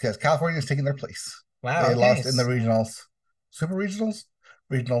 because California is taking their place. Wow, They okay. lost in the regionals, super regionals.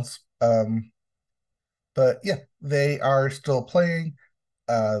 But yeah, they are still playing.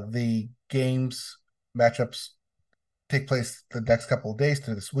 The games matchups take place the next couple of days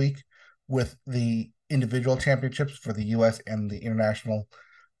through this week with the individual championships for the U.S. and the international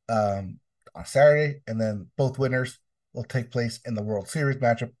um, on Saturday, and then both winners will take place in the World Series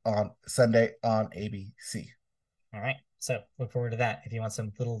matchup on Sunday on ABC. All right. So look forward to that if you want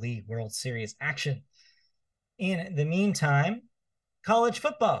some Little League World Series action. In the meantime, college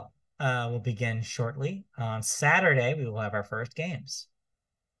football will begin shortly. On Saturday, we will have our first games.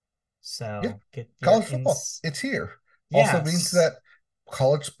 Yeah, So get your college football, ins. it's here. Also means Yes. that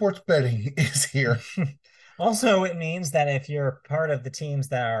college sports betting is here. Also, it means that if you're part of the teams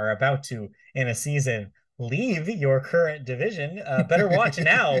that are about to, in a season, leave your current division, better watch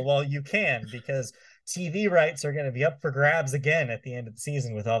now while you can, because TV rights are going to be up for grabs again at the end of the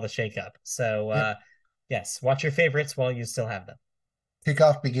season with all the shakeup. So, Yep. yes, watch your favorites while you still have them.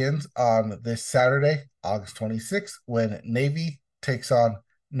 Kickoff begins on this Saturday, August 26th, when Navy takes on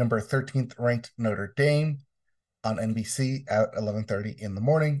number 13th ranked Notre Dame on NBC at 11:30 in the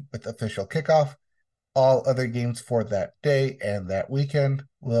morning with official kickoff. All other games for that day and that weekend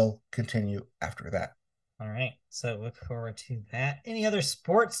will continue after that. All right. So, look forward to that. Any other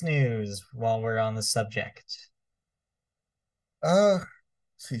sports news while we're on the subject? Let's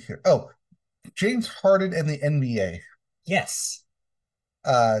see here. Oh, James Harden and the NBA. Yes.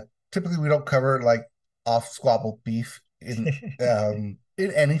 Uh, Typically we don't cover like off squabble beef in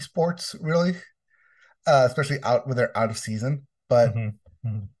any sports really, especially out when they're out of season. But Mhm,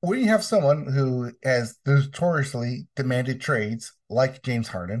 mhm, when you have someone who has notoriously demanded trades like James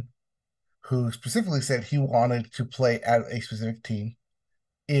Harden, who specifically said he wanted to play at a specific team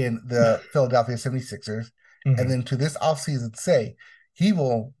in the Philadelphia 76ers, and mhm. then to this offseason say he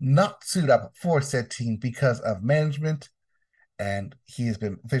will not suit up for said team because of management, and he has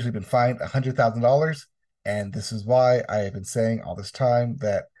been officially been fined $100,000. And this is why I have been saying all this time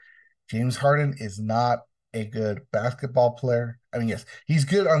that James Harden is not a good basketball player. I mean, yes, he's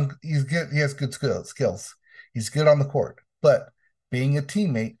good, he has good skills. He's good on the court, but being a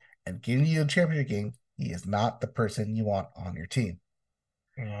teammate and getting you a championship game, he is not the person you want on your team.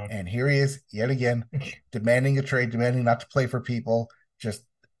 Yeah. And here he is yet again, demanding a trade, demanding not to play for people, just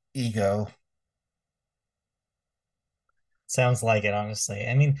ego. Sounds like it, honestly.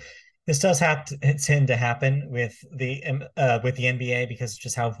 I mean, this does have to tend to happen with the NBA because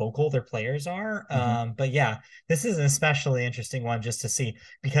just how vocal their players are. Mhm. But yeah, this is an especially interesting one just to see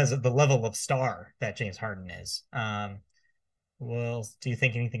because of the level of star that James Harden is. Well, do you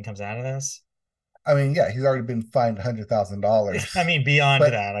think anything comes out of this? I mean, yeah, he's already been fined $100,000, I mean, beyond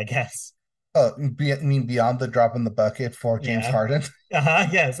but that, I guess. I mean beyond the drop in the bucket for James Yeah. Harden?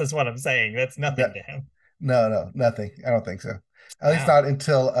 Yes, that's what I'm saying. That's No, nothing to him. no, no, nothing. I don't think so. At least Wow. not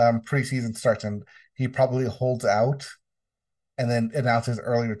until preseason starts, and he probably holds out and then announces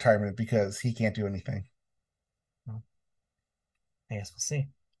early retirement because he can't do anything. Well, I guess we'll see.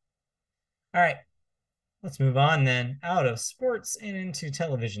 All right, let's move on then out of sports and into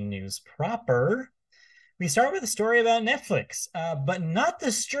television news proper. We start with a story about Netflix, but not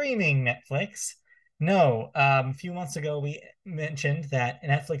the streaming Netflix. No, a few months ago, we mentioned that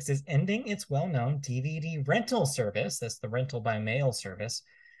Netflix is ending its well-known DVD rental service. That's the rental by mail service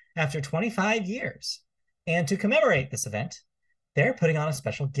after 25 years. And to commemorate this event, they're putting on a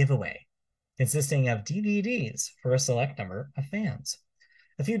special giveaway consisting of DVDs for a select number of fans.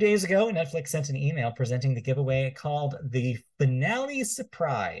 A few days ago, Netflix sent an email presenting the giveaway called the Finale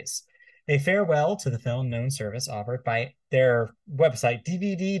Surprise, a farewell to the film known service offered by their website,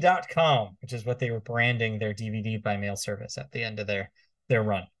 DVD.com, which is what they were branding their DVD by mail service at the end of their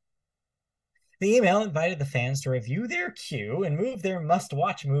run. The email invited the fans to review their queue and move their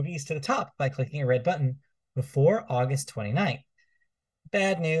must-watch movies to the top by clicking a red button before August 29th.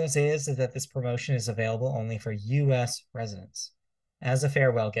 Bad news is that this promotion is available only for U.S. residents. As a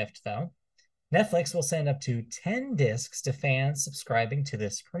farewell gift, though, Netflix will send up to 10 discs to fans subscribing to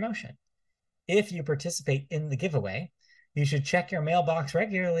this promotion. If you participate in the giveaway, you should check your mailbox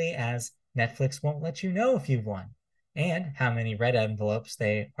regularly, as Netflix won't let you know if you've won and how many red envelopes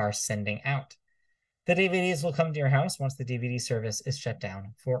they are sending out. The DVDs will come to your house once the DVD service is shut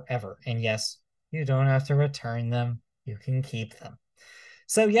down forever. And yes, you don't have to return them. You can keep them.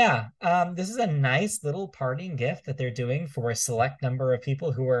 So yeah, this is a nice little parting gift that they're doing for a select number of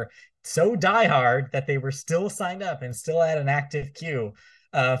people who are so diehard that they were still signed up and still had an active queue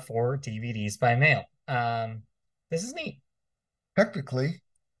for DVDs by mail. This is neat. Technically,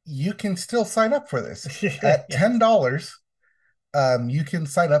 you can still sign up for this. At $10, you can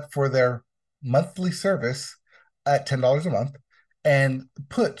sign up for their monthly service at $10 a month and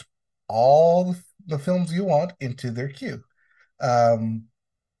put all the films you want into their queue.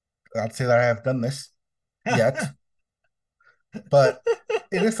 I'd say that I have done this yet, but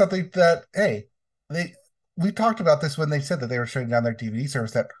it is something that, hey, we talked about this when they said that they were shutting down their DVD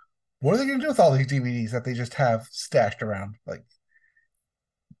service. That what are they going to do with all these DVDs that they just have stashed around? Like,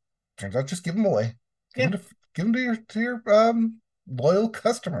 turns out, just give them away. Give them to your loyal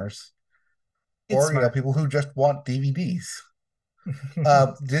customers, or people who just want DVDs.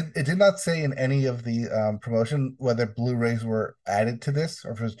 It did not say in any of the promotion whether Blu-rays were added to this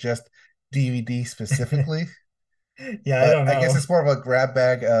or if it was just DVD specifically. Yeah, I don't know. I guess it's more of a grab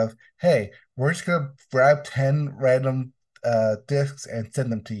bag of, hey, we're just gonna grab 10 random discs and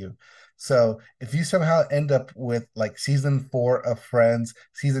send them to you. So if you somehow end up with like season 4 of Friends,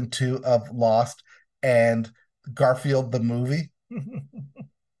 season 2 of Lost, and Garfield the movie,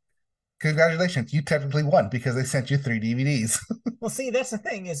 congratulations, you technically won because they sent you 3 DVDs. Well, see, that's the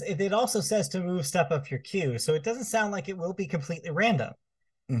thing, is it also says to move stuff up your queue, so it doesn't sound like it will be completely random.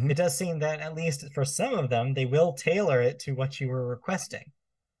 It does seem that, at least for some of them, they will tailor it to what you were requesting.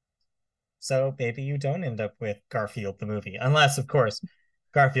 So maybe you don't end up with Garfield the movie, unless, of course,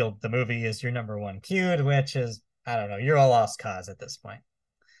 Garfield the movie is your number 1 queued, which is, I don't know, you're a lost cause at this point.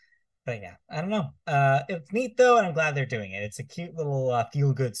 But yeah, I don't know. It's neat, though, and I'm glad they're doing it. It's a cute little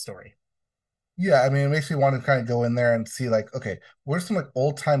feel-good story. Yeah, I mean, it makes me want to kind of go in there and see, like, okay, what are some like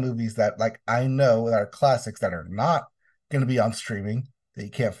old time movies that like I know that are classics that are not going to be on streaming that you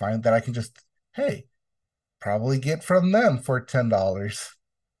can't find that I can just, hey, probably get from them for $10.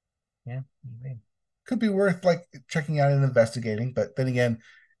 Yeah, maybe. Could be worth like checking out and investigating, but then again,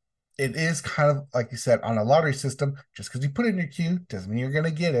 it is kind of like you said on a lottery system. Just because you put it in your queue doesn't mean you're going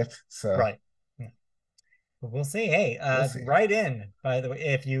to get it. So right. We'll see. Hey, write in, by the way,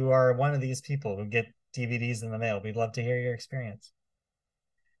 if you are one of these people who get DVDs in the mail. We'd love to hear your experience.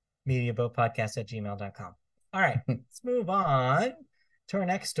 Mediaboatpodcast@gmail.com. All right, let's move on to our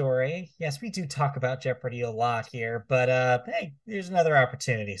next story. Yes, we do talk about Jeopardy a lot here, but hey, there's another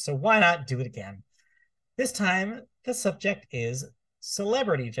opportunity, so why not do it again? This time, the subject is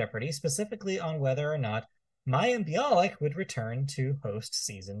Celebrity Jeopardy, specifically on whether or not Mayim Bialik would return to host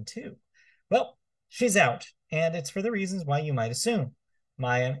season 2. Well, she's out, and it's for the reasons why you might assume.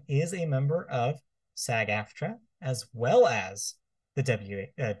 Mayim is a member of SAG-AFTRA as well as the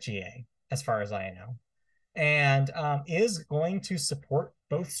WGA, as far as I know, and is going to support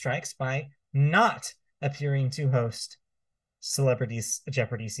both strikes by not appearing to host Celebrity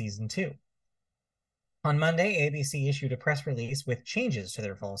Jeopardy Season 2. On Monday, ABC issued a press release with changes to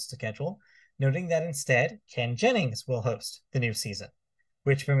their fall schedule, noting that instead, Ken Jennings will host the new season,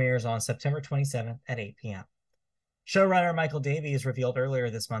 which premieres on September 27th at 8 p.m. Showrunner Michael Davies revealed earlier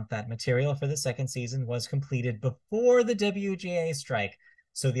this month that material for the second season was completed before the WGA strike,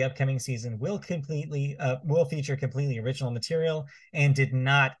 So the upcoming season will feature completely original material and did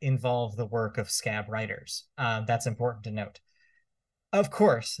not involve the work of scab writers. That's important to note. Of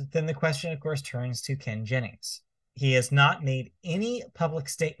course, then the question, of course, turns to Ken Jennings. He has not made any public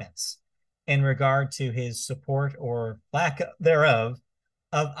statements in regard to his support or lack thereof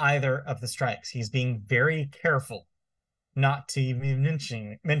of either of the strikes. He's being very careful not to even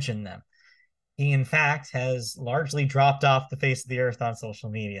mention them. He, in fact, has largely dropped off the face of the earth on social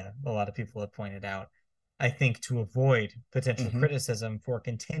media. A lot of people have pointed out, I think, to avoid potential criticism for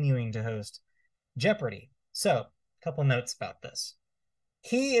continuing to host Jeopardy. So, a couple notes about this.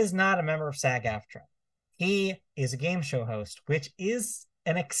 He is not a member of SAG-AFTRA. He is a game show host, which is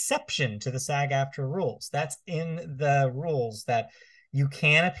an exception to the SAG-AFTRA rules. That's in the rules that you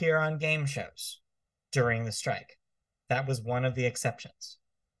can appear on game shows during the strike. That was one of the exceptions.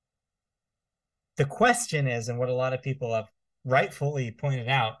 The question is, and what a lot of people have rightfully pointed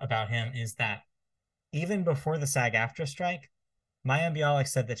out about him, is that even before the SAG-AFTRA strike, Mayim Bialik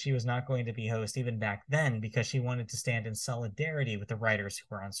said that she was not going to be host even back then because she wanted to stand in solidarity with the writers who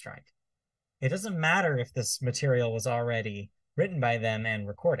were on strike. It doesn't matter if this material was already written by them and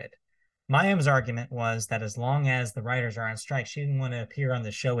recorded. Mayim's argument was that as long as the writers are on strike, she didn't want to appear on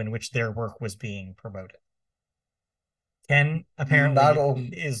the show in which their work was being promoted. Ken apparently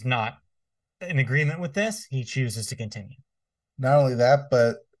is not in agreement with this. He chooses to continue. Not only that,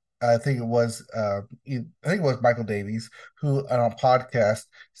 but I think it was Michael Davies who on a podcast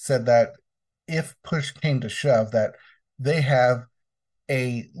said that if push came to shove, that they have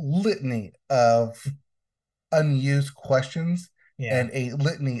a litany of unused questions and a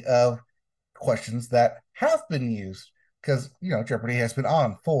litany of questions that have been used because Jeopardy has been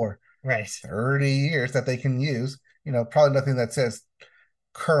on for 30 years that they can use. Probably nothing that says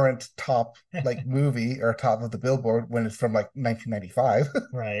current top like movie or top of the billboard when it's from like 1995.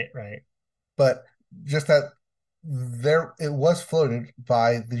 Right. But just that it was floated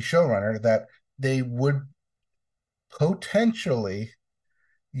by the showrunner that they would potentially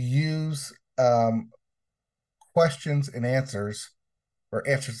use questions and answers or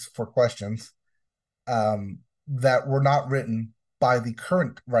answers for questions that were not written by the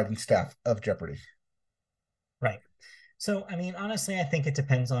current writing staff of Jeopardy. Right. So, I mean, honestly, I think it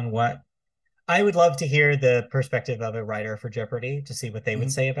depends on what I would love to hear the perspective of a writer for Jeopardy to see what they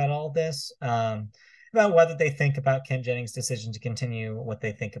would say about all of this, about whether they think about Ken Jennings' decision to continue, what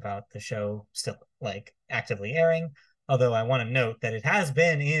they think about the show still like actively airing. Although I want to note that it has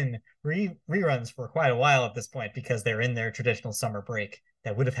been in reruns for quite a while at this point because they're in their traditional summer break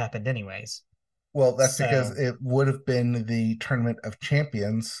that would have happened anyways. Well, that's because it would have been the Tournament of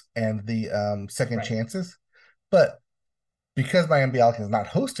Champions and the second chances. But because Mayim Bialik is not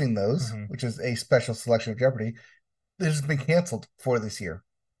hosting those, which is a special selection of Jeopardy, it has been canceled for this year.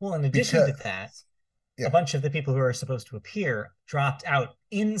 Well, in addition to that, a bunch of the people who are supposed to appear dropped out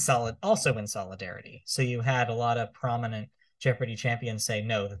also in solidarity. So you had a lot of prominent Jeopardy champions say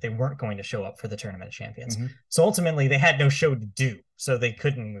no, that they weren't going to show up for the Tournament of Champions. So ultimately, they had no show to do, so they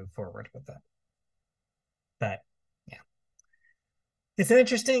couldn't move forward with it. But yeah, it's an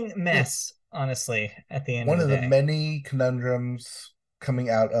interesting mess, honestly, at the end of the day. One of the many conundrums coming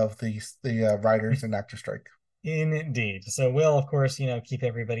out of the writers and actor strike. Indeed. So we'll, of course, keep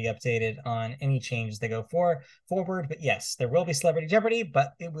everybody updated on any changes they go forward. But yes, there will be Celebrity Jeopardy,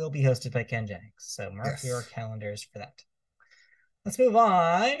 but it will be hosted by Ken Jennings. So mark your calendars for that. Let's move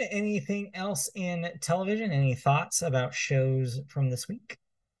on. Anything else in television? Any thoughts about shows from this week?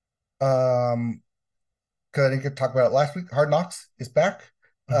 Because I didn't get to talk about it last week. Hard Knocks is back.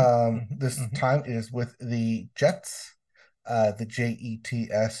 This time it is with the Jets, the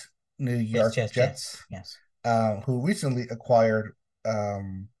Jets, New York Jets. Yes. Who recently acquired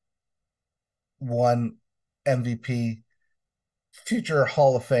one MVP, future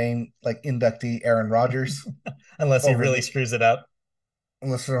Hall of Fame inductee Aaron Rodgers. Unless he really screws it up.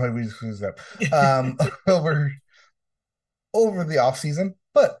 Over the offseason,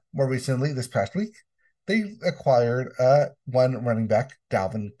 but more recently, this past week, they acquired one running back,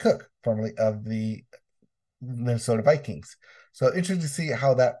 Dalvin Cook, formerly of the Minnesota Vikings. So interesting to see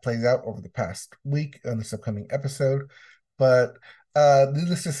how that plays out over the past week on this upcoming episode. But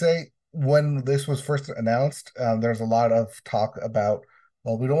needless to say, when this was first announced, there's a lot of talk about,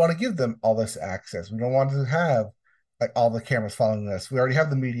 well, we don't want to give them all this access. We don't want to have all the cameras following us. We already have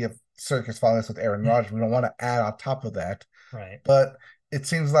the media circus following us with Aaron Rodgers. We don't want to add on top of that. Right. But it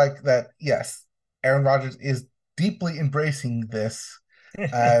seems like that, yes, Aaron Rodgers is deeply embracing this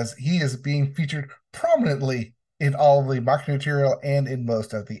as he is being featured prominently in all the marketing material and in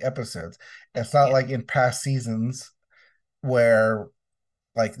most of the episodes. It's not like in past seasons where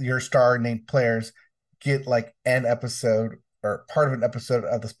like your star named players get like an episode or part of an episode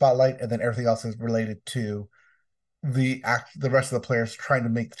of the spotlight, and then everything else is related to the rest of the players trying to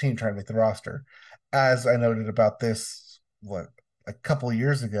make the team, trying to make the roster. As I noted about this, what, a couple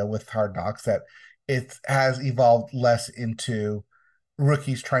years ago with Hard Knocks, that it has evolved less into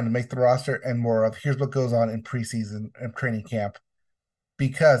rookies trying to make the roster and more of here's what goes on in preseason and training camp,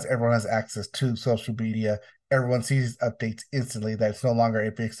 because everyone has access to social media. Everyone sees updates instantly, that it's no longer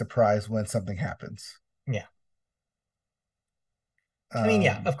a big surprise when something happens. Yeah. I mean,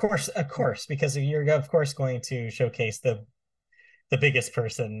 yeah, Um, of course, because you're of course going to showcase the biggest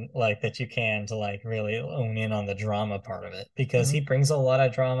person like that you can to like really own in on the drama part of it because he mhm. brings a lot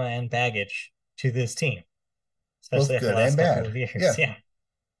of drama and baggage to this team, especially Both after the good and last couple bad. of years. Yeah, Yeah.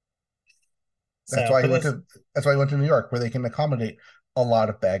 that's So, why he but went this, to that's why he went to New York, where they can accommodate a lot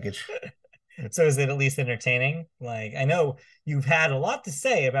of baggage. so is it at least entertaining? Like, I know you've had a lot to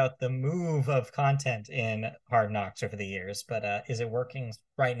say about the move of content in Hard Knocks over the years, but is it working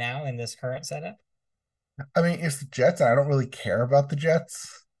right now in this current setup? I mean, it's the Jets, and I don't really care about the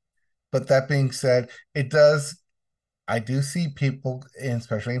Jets. But that being said, it does. I do see people,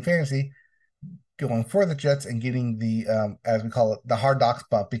 especially in fantasy, going for the Jets and getting the as we call it, the hard knocks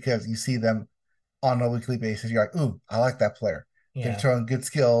bump, because you see them on a weekly basis. You're like, ooh, I like that player. They're Yeah. showing good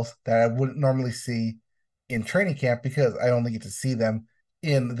skills that I wouldn't normally see in training camp, because I only get to see them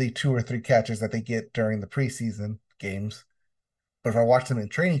in the two or three catches that they get during the preseason games. But if I watch them in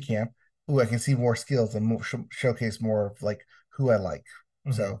training camp, ooh, I can see more skills and showcase more of like who I like.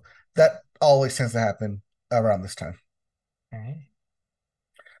 Mm-hmm. So that always tends to happen around this time. All right.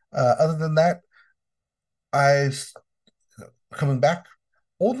 Other than that, I coming back,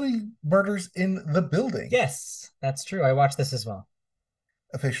 only murders in the building Yes, that's true. I watched this as well.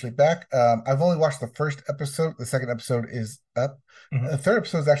 officially back. I've only watched the first episode. The second episode is up. Mm-hmm. The third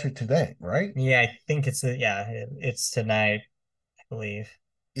episode is actually today, right? Yeah, I think it's tonight, I believe.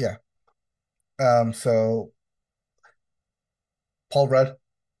 Yeah. So Paul Rudd,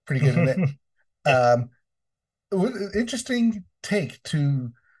 pretty good in it. Yeah. Um, it was an interesting take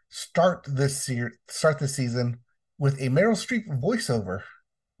to start this season with a Meryl Streep voiceover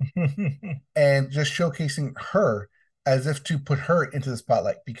and just showcasing her as if to put her into the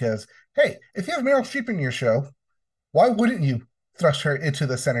spotlight. Because hey, if you have Meryl Streep in your show, why wouldn't you thrust her into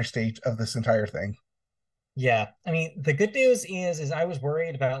the center stage of this entire thing? Yeah. I mean, the good news is I was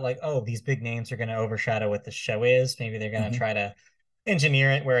worried about like, oh, these big names are going to overshadow what the show is. Maybe they're going to Mm-hmm. try to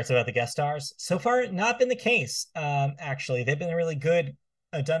engineer it where it's about the guest stars. So far, not been the case. Actually, they've been really good,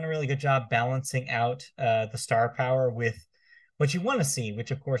 done a really good job balancing out the star power with what you want to see, which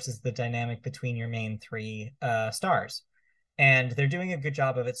of course is the dynamic between your main three stars. And they're doing a good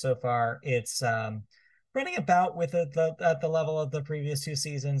job of it so far. It's running about with at the level of the previous two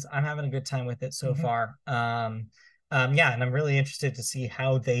seasons. I'm having a good time with it so Mm-hmm. far. Yeah, and I'm really interested to see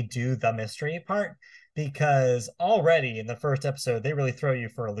how they do the mystery part because already in the first episode they really throw you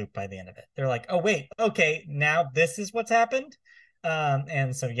for a loop by the end of it. They're like, "Oh wait, okay, now this is what's happened."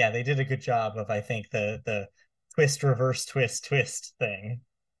 And so yeah, they did a good job of I think the twist reverse twist thing.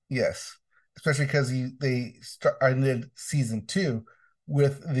 Yes, especially because they ended season two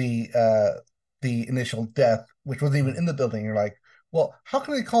with the initial death, which wasn't even Mhm. in the building. You're like, well, how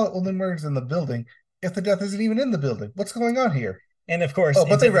can they call it only murders in the building if the death isn't even in the building? What's going on here? And of course, Oh, in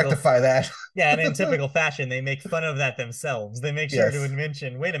but they typical rectify that. yeah, and in typical fashion, they make fun of that themselves. They make sure to Yes.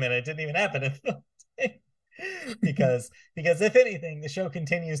 mention, wait a minute, it didn't even happen in the because if anything, the show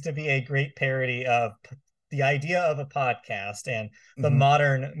continues to be a great parody of the idea of a podcast and the Hmm.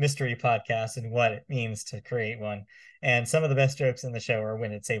 modern mystery podcast and what it means to create one. And some of the best jokes in the show are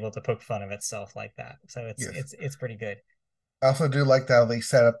when it's able to poke fun of itself like that. So it's Yes. it's it's pretty good. I also do like how they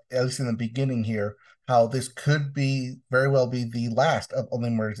set up, at least in the beginning here, how this could be very well be the last of Only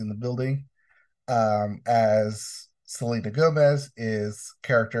Murders in the Building, as Selena Gomez's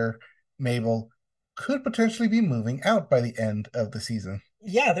character, Mabel, could potentially be moving out by the end of the season.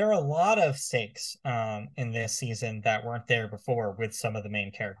 Yeah, there are a lot of stakes in this season that weren't there before with some of the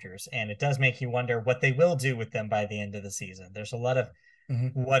main characters, and it does make you wonder what they will do with them by the end of the season. There's a lot of Hmm.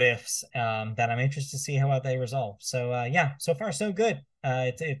 what ifs that I'm interested to see how they resolve. So yeah, so far so good.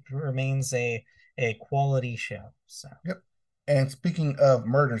 It remains a quality show. So Yep. And speaking of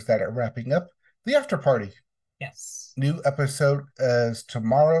murders that are wrapping up, the after party. yes. New episode is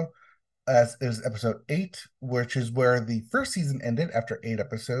tomorrow, as is episode 8, which is where the first season ended after 8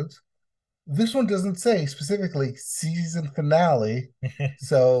 episodes. This one doesn't say specifically season finale,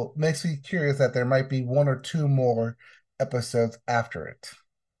 so makes me curious that there might be one or two more episodes after it.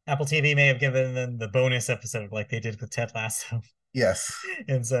 Apple TV may have given them the bonus episode like they did with Ted Lasso. Yes.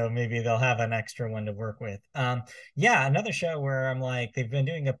 And so maybe they'll have an extra one to work with. Yeah, another show where I'm like, they've been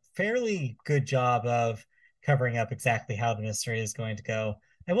doing a fairly good job of covering up exactly how the mystery is going to go.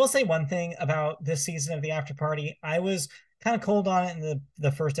 I will say one thing about this season of the After Party. I was kind of cold on it in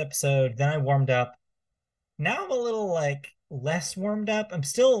the first episode, then I warmed up. Now I'm a little like less warmed up. I'm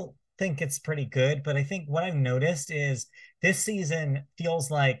still think it's pretty good, but I think what I've noticed is this season feels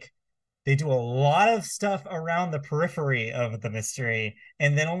like they do a lot of stuff around the periphery of the mystery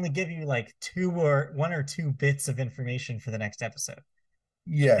and then only give you like two or one or two bits of information for the next episode.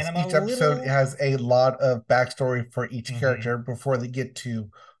 And Yes. I'm a Each episode little has a lot of backstory for each mhm. character before they get to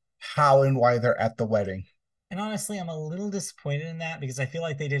how and why they're at the wedding. And honestly, I'm a little disappointed in that because I feel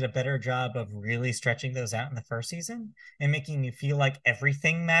like they did a better job of really stretching those out in the first season and making you feel like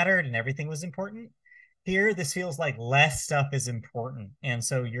everything mattered and everything was important. Here, this feels like less stuff is important. And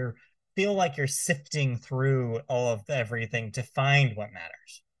so you feel like you're sifting through all of everything to find what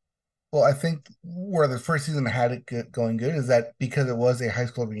matters. Well, I think where the first season had it going good is that because it was a high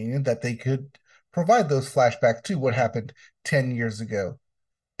school reunion, that they could provide those flashbacks to what Yeah. happened 10 years ago.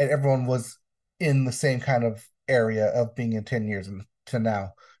 And everyone was in the same kind of area of being in 10 years and to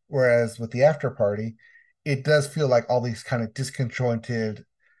now. Whereas with the after party, it does feel like all these kind of disconjointed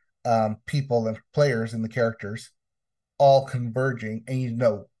people and players and the characters all converging, and you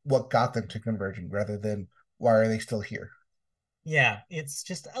know what got them to converging rather than why are they still here. Yeah, it's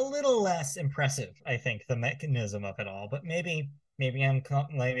just a little less impressive, I think, the mechanism of it all. But maybe like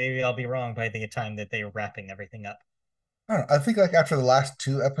maybe I'll be wrong by the time that they are wrapping everything up. I don't know, I think like after the last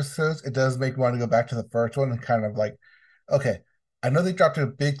two episodes, it does make me want to go back to the first one and kind of like, okay, I know they dropped a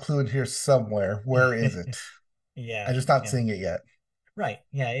big clue in here somewhere. Where is it? Yeah, I'm just not yeah. seeing it yet. Right.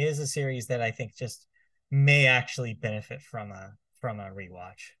 Yeah, it is a series that I think just may actually benefit from a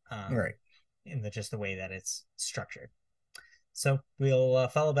rewatch. Right. In the just the way that it's structured. So we'll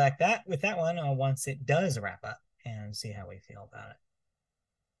follow back that with that one once it does wrap up and see how we feel about it.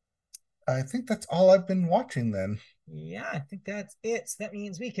 I think that's all I've been watching then. Yeah, I think that's it. So that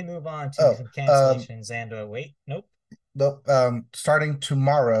means we can move on to Oh, some cancellations and wait, nope. nope. Starting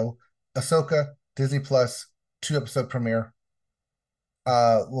tomorrow, Ahsoka, Disney Plus, 2 episode premiere.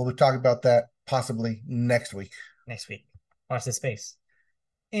 We'll be talking about that possibly next week. Next week. Watch this space.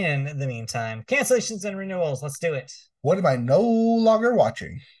 In the meantime, cancellations and renewals. Let's do it. What am I no longer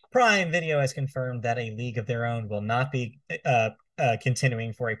watching? Prime Video has confirmed that A League of Their Own will not be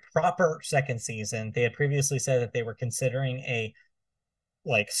continuing for a proper second season. They had previously said that they were considering a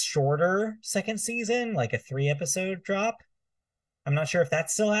like shorter second season, like a 3 episode drop. I'm not sure if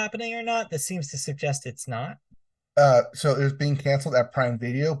that's still happening or not. This seems to suggest it's not. So it was being canceled at Prime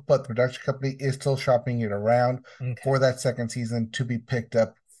Video, but the production company is still shopping it around Okay. for that second season to be picked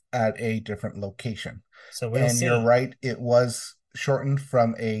up at a different location. So we'll And you're see. right, it was shortened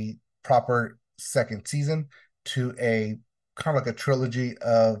from a proper second season to a kind of like a trilogy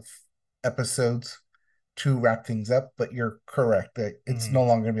of episodes to wrap things up. But you're correct that it's Mm-hmm. no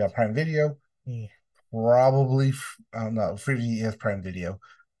longer going to be on Prime Video. Yeah. Probably, I don't know, Freevee is Prime Video.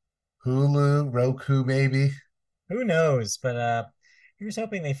 Hulu, Roku, maybe. Who knows? But here's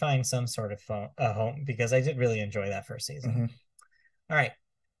hoping they find some sort of home because I did really enjoy that first season. Mhm. All right.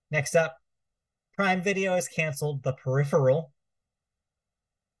 Next up, Prime Video has canceled The Peripheral.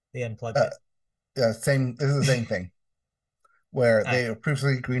 They unplugged Uh, it. yeah, same. This is the same thing where All right. they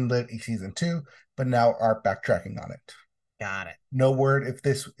previously greenlit a season 2, but now are backtracking on it. Got it. No word if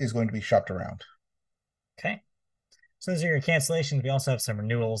this is going to be shopped around. Okay. So those are your cancellations. We also have some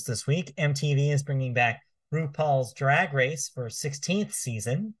renewals this week. MTV is bringing back RuPaul's Drag Race for 16th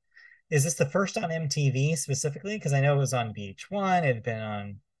season. Is this the first on MTV specifically? Because I know it was on VH1. It had been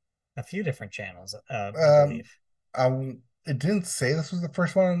on a few different channels, I Um, believe. it didn't say this was the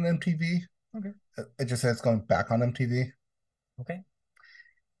first one on MTV. Okay. It just says it's going back on MTV. Okay.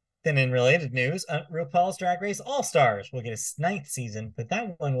 Then in related news, RuPaul's Drag Race All Stars will get its 9th season, but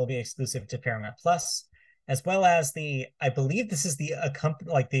that one will be exclusive to Paramount Plus, as well as I believe this is the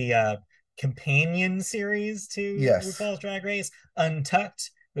companion series to Yes, RuPaul's Drag Race,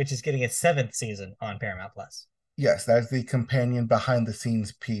 Untucked, which is getting its 7th season on Paramount Plus. yes, that's the companion behind the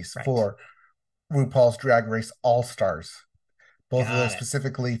scenes piece Right. for RuPaul's Drag Race All Stars. Both of those Got it.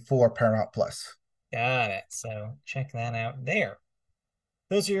 specifically for Paramount Plus. Got it. So check that out there.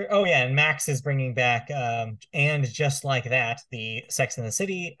 Those are your, oh yeah, and Max is bringing back and just like that, the Sex and the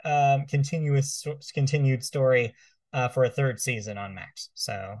City continued story for a 3rd season on Max.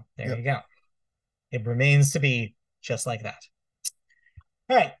 So there you Yep. go. It remains to be just like that.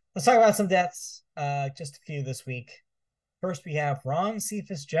 All right, let's talk about some deaths. Just a few this week. First, we have Ron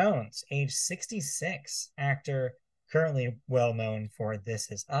Cephas Jones, age 66, actor currently well known for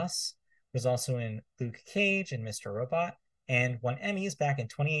This Is Us. Was also in Luke Cage and Mr. Robot, and won Emmys back in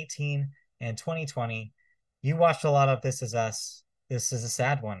 2018 and 2020. You watched a lot of This Is Us. This is a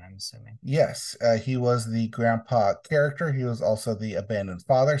sad one, I'm assuming. Yes, he was the grandpa character. He was also the abandoned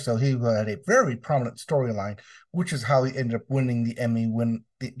father. So he had a very prominent storyline, which is how he ended up winning the Emmy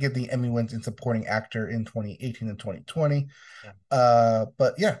get the Emmy wins in supporting actor in 2018 and 2020. Yeah.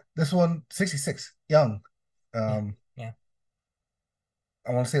 But yeah, this one 66, young. Yeah.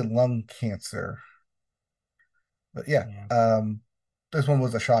 I want to say lung cancer. But yeah, Yeah. this one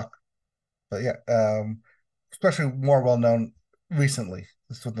was a shock. But yeah, especially more well known recently.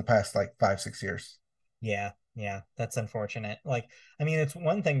 This was the past like 5-6 years. Yeah, that's unfortunate. Like, I mean, it's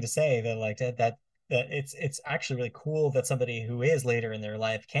one thing to say that like that it's actually really cool that somebody who is later in their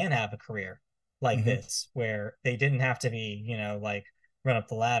life can have a career like Hmm. this, where they didn't have to be, like run up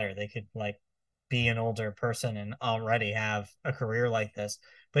the ladder. They could like be an older person and already have a career like this.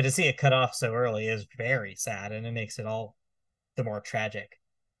 But to see it cut off so early is very sad, and it makes it all the more tragic.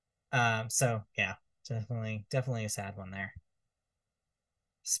 So yeah, definitely a sad one there.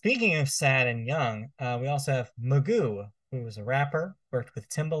 Speaking of sad and young, we also have Magoo, who was a rapper, worked with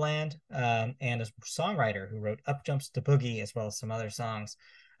Timbaland, and a songwriter who wrote Up Jumps to Boogie as well as some other songs.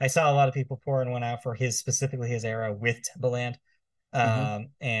 I saw a lot of people pouring one out for specifically his era with Timbaland. Hmm.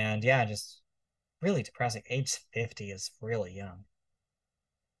 And yeah, just really depressing. Age 50 is really young.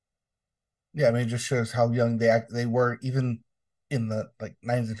 Yeah, I mean, it just shows how young they were even in the like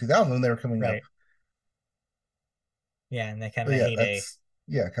 90s and 2000s when they were coming up. Right. Yeah, and that kind But of yeah, heyday. that's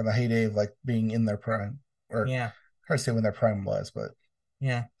yeah, kind of heyday of like being in their prime, or Yeah, hard to say when their prime was, but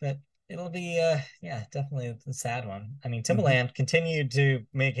yeah, but it'll be yeah, definitely a sad one. I mean, hmm. Timbaland continued to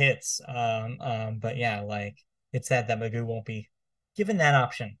make hits. But yeah, like it's sad that Magoo won't be given that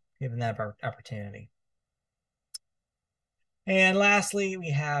option, given that opportunity. And lastly, we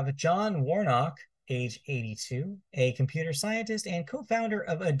have John Warnock, age 82, a computer scientist and co-founder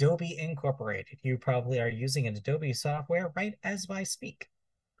of Adobe Incorporated. You probably are using an Adobe software right as I speak.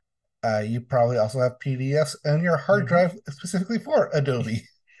 You probably also have PDFs on your hard Mm-hmm. drive specifically for Adobe.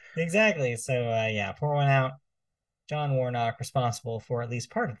 Exactly. So yeah, pour one out. John Warnock responsible for at least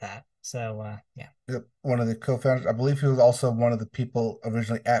part of that. So yeah. Yep, one of the co-founders. I believe he was also one of the people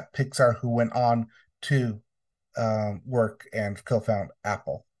originally at Pixar who went on to work and co-found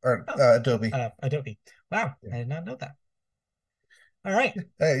Apple or Oh, Adobe. Adobe. Wow, Yeah. I did not know that. All right.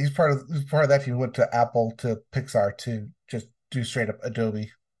 He's part of that team. Went to Apple to Pixar to just do straight up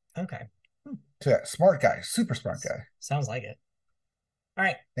Adobe. Okay. Hmm. To that smart guy, super smart guy, Sounds like it. All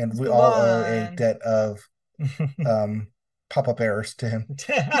right. and Let's we move all owe a on. debt of um pop-up errors to him.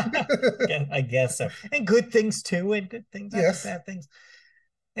 Yeah, I guess so. And good things too, and good things, not just Yes. bad things.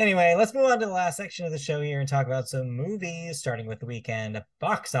 Anyway, let's move on to the last section of the show here and talk about some movies, starting with the weekend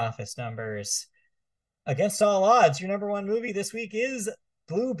box office numbers. Against all odds, your number one movie this week is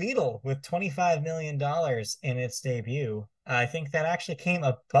Blue Beetle with $25 million in its debut. I think that actually came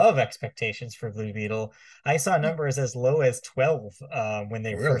above expectations for Blue Beetle. I saw numbers as low as 12 when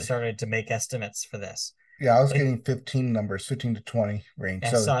they first Really? started to make estimates for this. Yeah, I was Like, getting 15 numbers, 15 to 20 range.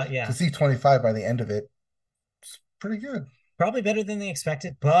 I So saw, to yeah, see 25 by the end of it, it's pretty good. probably better than they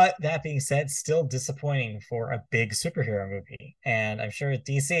expected. But that being said, still disappointing for a big superhero movie. And I'm sure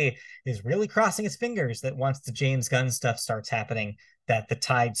DC is really crossing its fingers that once the James Gunn stuff starts happening, that the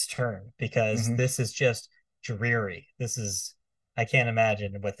tides turn, because Hmm. this is just dreary. I can't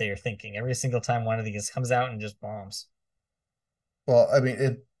imagine what they are thinking every single time one of these comes out and just bombs. Well, I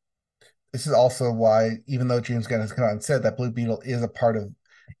mean, this is also why, even though James Gunn has come out and said that Blue Beetle is a part of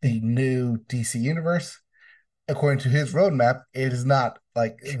the new DC universe, according to his roadmap, it is not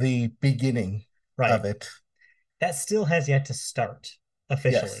like the beginning Right. of it. That still has yet to start Yes.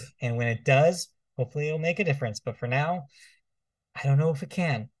 officially. And when it does, hopefully it'll make a difference. But for now, I don't know if it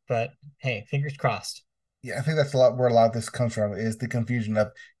can. But hey, fingers crossed. Yeah, I think that's a lot where a lot of this comes from is the confusion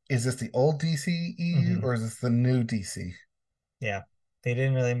of is this the old DCEU Mm-hmm. or is this the new DC? Yeah, they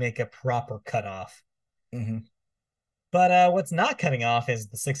didn't really make a proper cutoff. Hmm. But what's not cutting off is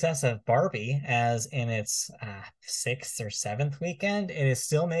the success of Barbie, as in its sixth or seventh weekend, it is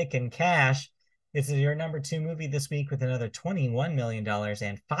still making cash. It's your number two movie this week with another $21 million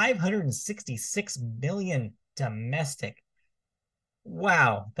and 566 million domestic.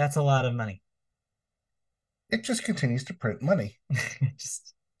 Wow, that's a lot of money. It just continues to print money.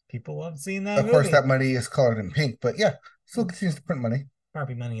 Just people love seeing that Of course, movie. that money is colored in pink, but yeah, still continues to print money.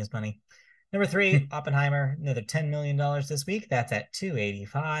 Barbie money is money. Number three, Oppenheimer, another $10 million this week. That's at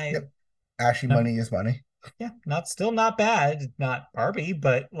 285. Yep. Ashy money is money. Yeah, not bad. Not Barbie,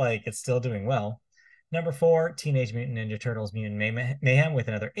 but like it's still doing well. Number 4, Teenage Mutant Ninja Turtles Mutant Mayhem with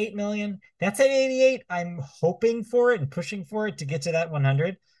another 8 million. That's at 88. I'm hoping for it and pushing for it to get to that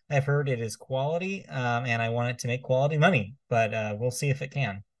 100. I've heard it is quality, and I want it to make quality money, but we'll see if it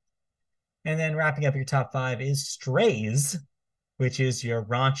can. And then wrapping up your top 5 is Strays, which is your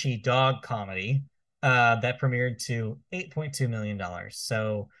raunchy dog comedy that premiered to $8.2 million.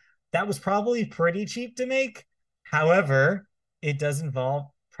 So that was probably pretty cheap to make. However, it does involve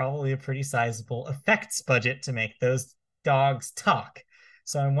probably a pretty sizable effects budget to make those dogs talk.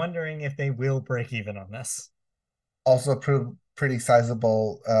 So I'm wondering if they will break even on this. Also, pretty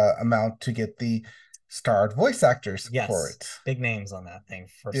sizable amount to get the starred voice actors for Yes, it. big names on that thing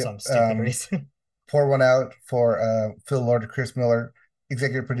for Yep. some stupid reason. Pour one out for Phil Lord and Chris Miller,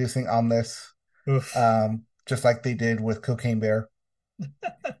 executive producing on this, Oof. just like they did with Cocaine Bear.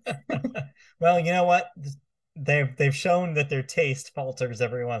 Well, you know what? They've shown that their taste falters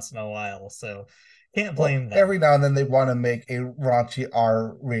every once in a while, so can't blame them. Every now and then they want to make a raunchy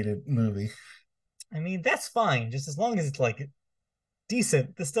R-rated movie. I mean, that's fine, just as long as it's like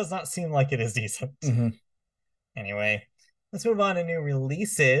decent. This does not seem like it is decent. Mm-hmm. Anyway, let's move on to new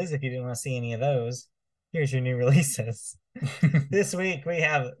releases. If you didn't want to see any of those, here's your new releases. This week we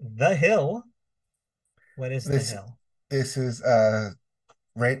have The Hill. What is The Hill? This is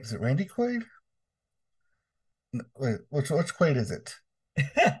is it Randy Quaid? Wait, which Quaid is it?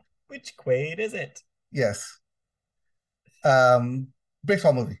 Which Quaid is it? Yes.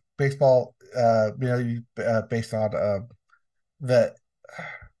 Baseball movie. Baseball based on the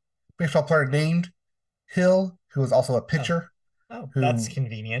baseball player named Hill, who was also a pitcher. That's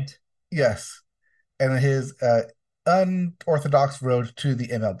convenient. Yes. And his unorthodox road to the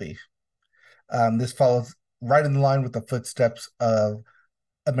MLB. This follows right in line with the footsteps of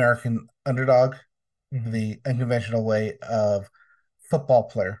American Underdog, the unconventional way of football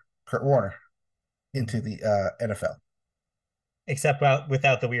player Kurt Warner into the NFL. Except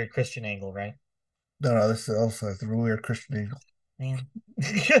without the weird Christian angle, right? No, this also has the weird Christian angle. Man.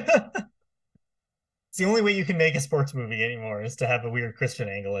 It's the only way you can make a sports movie anymore is to have a weird Christian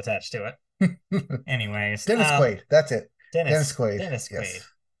angle attached to it. Anyways. Dennis Quaid. That's it. Dennis Quaid. Dennis Quaid. Yes.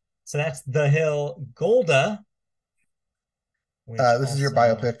 So that's The Hill. Golda. This is your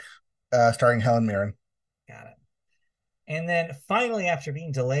biopic starring Helen Mirren. Got it. And then finally, after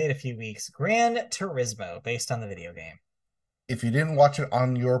being delayed a few weeks, Gran Turismo, based on the video game. If you didn't watch it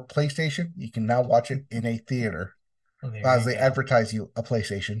on your PlayStation, you can now watch it in a theater. As they advertise you a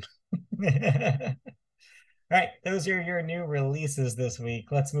PlayStation. All right, those are your new releases this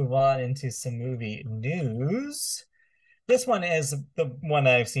week. Let's move on into some movie news. This one is the one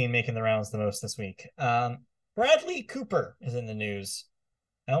I've seen making the rounds the most this week. Bradley Cooper is in the news.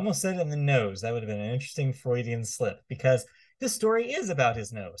 I almost said in the nose. That would have been an interesting Freudian slip because this story is about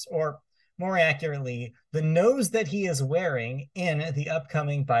his nose, or more accurately, the nose that he is wearing in the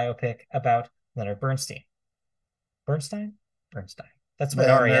upcoming biopic about Leonard Bernstein. Bernstein? That's what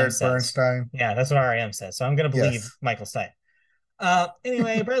REM says. Bernstein. Yeah, that's what REM says. So I'm going to believe Michael Stein.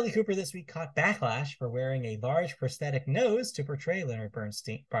 Anyway, Bradley Cooper this week caught backlash for wearing a large prosthetic nose to portray Leonard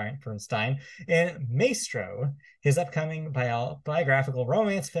Bernstein in Maestro, his upcoming biographical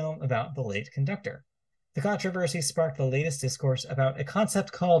romance film about the late conductor. The controversy sparked the latest discourse about a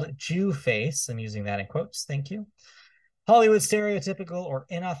concept called Jew face. I'm using that in quotes. Thank you. Hollywood's stereotypical or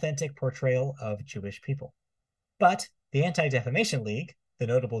inauthentic portrayal of Jewish people. But the Anti-Defamation League, the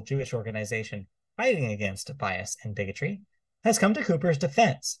notable Jewish organization fighting against bias and bigotry, has come to Cooper's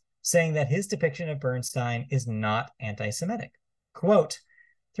defense, saying that his depiction of Bernstein is not anti-Semitic. Quote,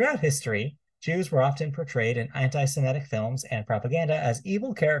 throughout history, Jews were often portrayed in anti-Semitic films and propaganda as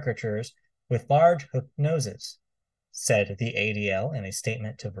evil caricatures with large hooked noses, said the ADL in a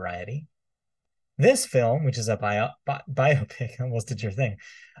statement to Variety. This film, which is a biopic, almost did your thing,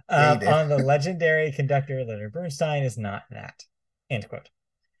 on the legendary conductor Leonard Bernstein is not that, end quote.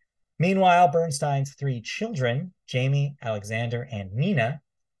 Meanwhile, Bernstein's 3 children, Jamie, Alexander, and Nina,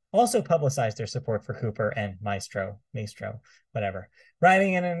 also publicized their support for Cooper and Maestro, whatever,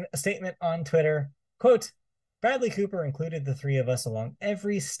 writing in a statement on Twitter, quote, Bradley Cooper included the 3 of us along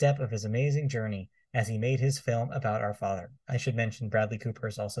every step of his amazing journey as he made his film about our father. I should mention Bradley Cooper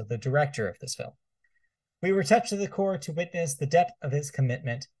is also the director of this film. We were touched to the core to witness the depth of his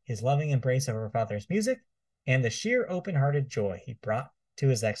commitment, his loving embrace of our father's music, and the sheer open-hearted joy he brought to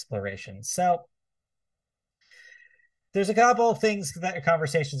his exploration. So there's a couple of things that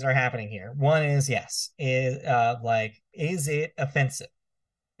conversations are happening here. One is, yes, is it offensive?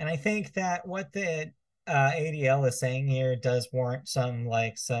 And I think that what the ADL is saying here does warrant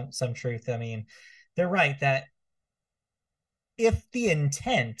some truth. I mean, they're right that if the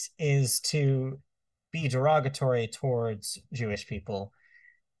intent is to be derogatory towards Jewish people,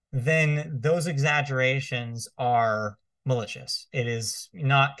 then those exaggerations are malicious. It is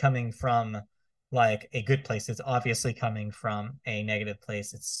not coming from like a good place. It's obviously coming from a negative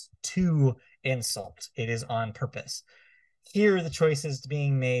place. It's to insult. It is on purpose. Here, the choice is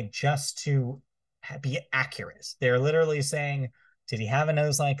being made just to be accurate. They're literally saying, did he have a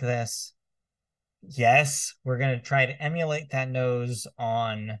nose like this? Yes, we're going to try to emulate that nose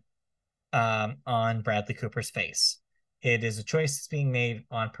on Bradley Cooper's face. It is a choice that's being made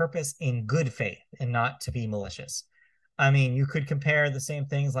on purpose in good faith and not to be malicious. I mean, you could compare the same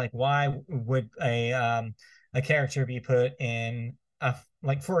things, like why would a character be put in a,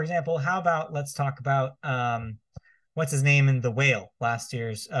 like, for example, how about let's talk about what's his name in The Whale last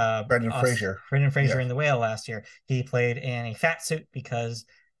year's Brendan Fraser. Brendan Fraser Yeah. in The Whale last year. He played in a fat suit because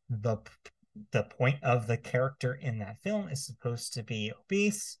the the point of the character in that film is supposed to be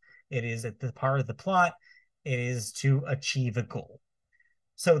obese. It is at the part of the plot. It is to achieve a goal.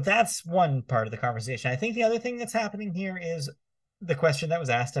 So that's one part of the conversation. I think the other thing that's happening here is the question that was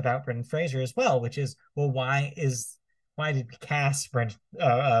asked about Brendan Fraser as well, which is, well, why did we cast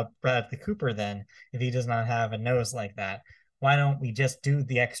Bradley Cooper then if he does not have a nose like that? Why don't we just do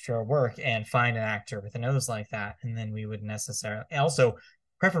the extra work and find an actor with a nose like that, and then we would necessarily also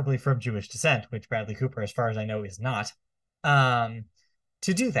preferably from Jewish descent, which Bradley Cooper, as far as I know, is not,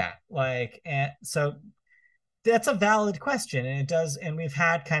 to do that. Like, and so that's a valid question, and it does, and we've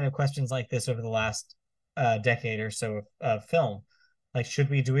had kind of questions like this over the last decade or so of film. Like,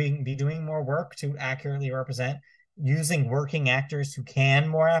 should we be doing more work to accurately represent, using working actors who can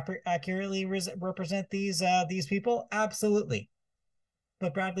more accurately represent these people? Absolutely.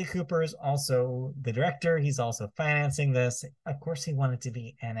 But Bradley Cooper is also the director. He's also financing this. Of course, he wanted to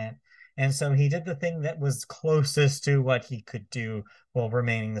be in it. And so he did the thing that was closest to what he could do while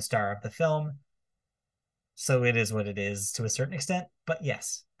remaining the star of the film. So it is what it is to a certain extent. But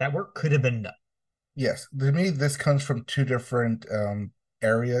yes, that work could have been done. Yes, to me, this comes from two different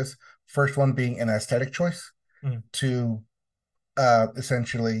areas. First one being an aesthetic choice to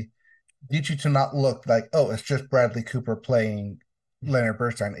essentially get you to not look like, oh, it's just Bradley Cooper playing Leonard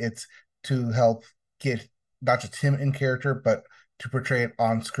Bernstein. It's to help get not just him in character, but to portray it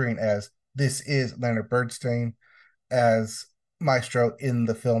on screen as this is Leonard Bernstein as Maestro in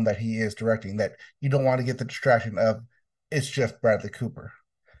the film that he is directing. That you don't want to get the distraction of it's just Bradley Cooper.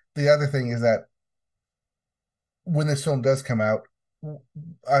 The other thing is that when this film does come out,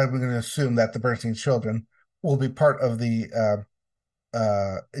 I'm going to assume that the Bernstein children will be part of the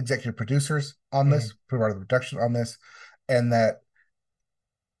executive producers on this, part of the production on this, and that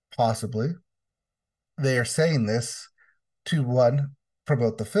possibly they are saying this to, one,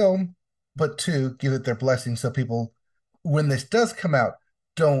 promote the film, but two, give it their blessing so people, when this does come out,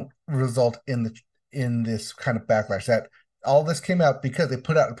 don't result in this kind of backlash. That all this came out because they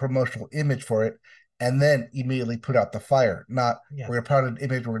put out a promotional image for it and then immediately put out the fire. Not we're going to put out an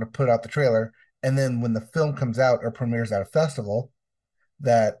image, we're going to put out the trailer, and then when the film comes out or premieres at a festival,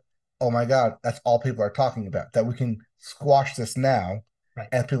 that, oh my God, that's all people are talking about. That we can squash this now,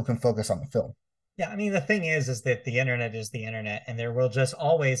 and people can focus on the film. Yeah, I mean, the thing is that the internet is the internet, and there will just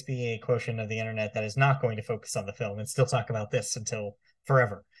always be a quotient of the internet that is not going to focus on the film and still talk about this until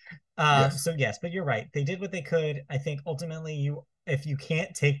forever. Yes. So yes, but you're right. They did what they could. I think ultimately, if you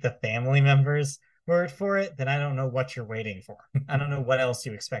can't take the family members' word for it, then I don't know what you're waiting for. I don't know what else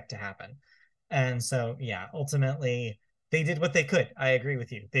you expect to happen. And so, yeah, ultimately, they did what they could. I agree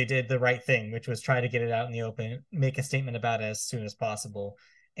with you. They did the right thing, which was try to get it out in the open, make a statement about it as soon as possible,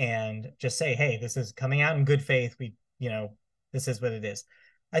 and just say, hey, this is coming out in good faith. This is what it is.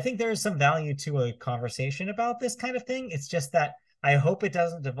 I think there is some value to a conversation about this kind of thing. It's just that I hope it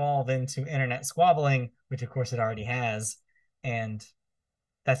doesn't devolve into internet squabbling, which of course it already has. And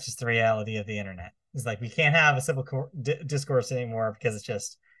that's just the reality of the internet. It's like we can't have a civil discourse anymore because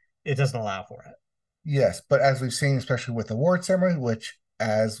it doesn't allow for it. Yes, but as we've seen, especially with the award ceremony, which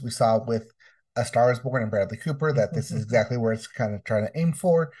as we saw with A Star is Born and Bradley Cooper, that this is exactly where it's kind of trying to aim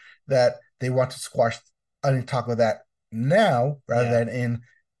for, that they want to squash any talk of that now rather than in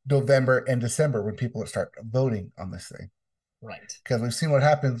November and December when people start voting on this thing. Right. Because we've seen what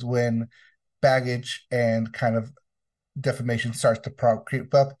happens when baggage and kind of defamation starts to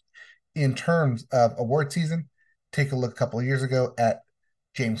creep up in terms of award season. Take a look a couple of years ago at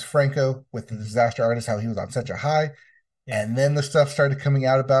James Franco with the Disaster Artist, how he was on such a high. Yeah. And then the stuff started coming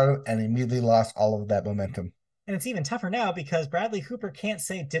out about him and immediately lost all of that momentum. And it's even tougher now because Bradley Cooper can't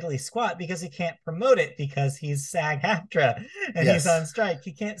say diddly squat because he can't promote it because he's SAG-AFTRA and he's on strike.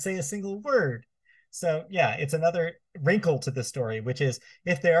 He can't say a single word. So yeah, it's another wrinkle to the story, which is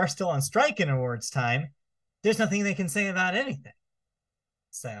if they are still on strike in awards time, there's nothing they can say about anything.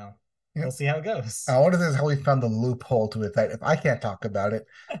 So we'll Yep. see how it goes. I wonder if this is how we found the loophole to it, that if I can't talk about it,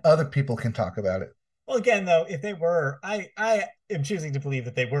 other people can talk about it. Well, again, though, if they were, I am choosing to believe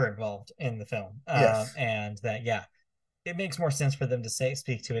that they were involved in the film, Yes. and that yeah, it makes more sense for them to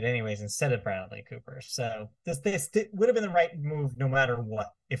speak to it anyways instead of Bradley Cooper. So this would have been the right move no matter what,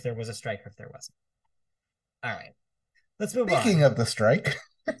 if there was a strike or if there wasn't. All right, let's move Speaking on. of the strike,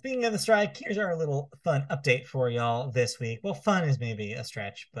 Speaking of the strike, here's our little fun update for y'all this week. Well, fun is maybe a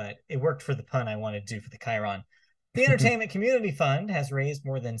stretch, but it worked for the pun I wanted to do for the Chiron. The Entertainment Community Fund has raised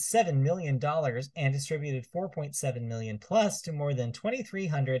more than $7 million and distributed $4.7 million plus to more than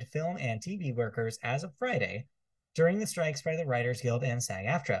 2,300 film and TV workers as of Friday during the strikes by the Writers Guild and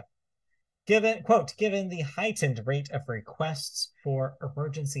SAG-AFTRA. Given the heightened rate of requests for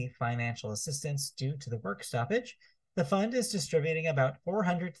emergency financial assistance due to the work stoppage, the fund is distributing about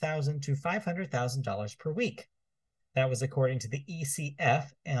 $400,000 to $500,000 per week. That was according to the ECF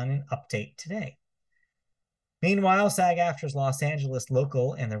on an update today. Meanwhile, SAG-AFTRA's Los Angeles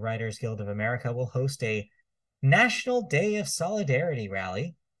local and the Writers Guild of America will host a National Day of Solidarity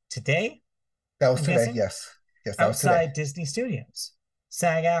rally today, that was I'm today. guessing, Yes. Yes, that was today. outside Disney Studios.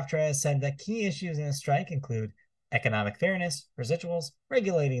 SAG-AFTRA has said that key issues in the strike include economic fairness, residuals,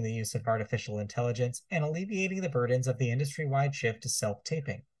 regulating the use of artificial intelligence, and alleviating the burdens of the industry-wide shift to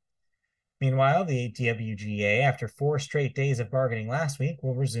self-taping. Meanwhile, the WGA, after 4 straight days of bargaining last week,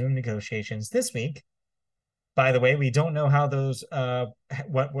 will resume negotiations this week. By the way, we don't know how those,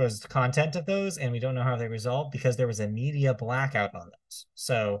 what was the content of those, and we don't know how they resolved because there was a media blackout on those.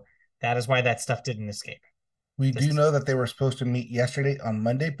 So that is why that stuff didn't escape. We do know that they were supposed to meet yesterday on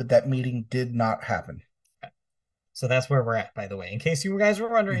Monday, but that meeting did not happen. So that's where we're at, by the way. In case you guys were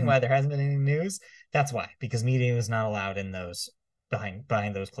wondering why there hasn't been any news, that's why, because media was not allowed in those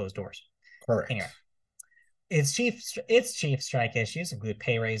behind those closed doors. Correct. Anyway, its chief strike issues include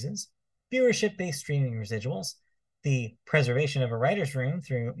pay raises, viewership-based streaming residuals, the preservation of a writer's room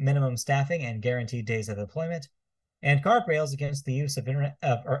through minimum staffing and guaranteed days of employment, and guardrails against the use of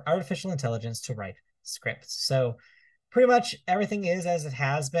artificial intelligence to write scripts. So pretty much everything is as it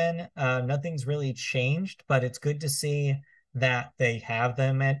has been. Nothing's really changed, but it's good to see that they have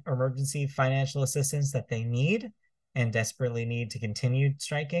them at emergency financial assistance that they need and desperately need to continue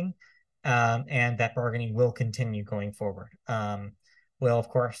striking, and that bargaining will continue going forward. We'll, of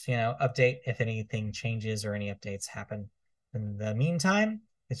course, update if anything changes or any updates happen. In the meantime,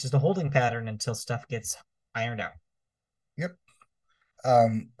 it's just a holding pattern until stuff gets ironed out. Yep.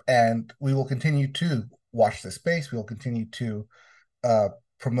 And we will continue to watch the space. We will continue to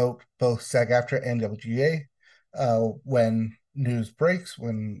promote both SAG-AFTRA and WGA when news breaks,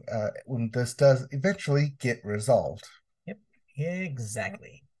 when this does eventually get resolved. Yep,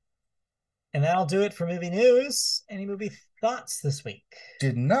 exactly. And that'll do it for movie news. Any movie thoughts this week?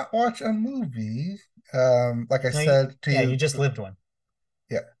 Did not watch a movie. Like I said to you. You just lived one.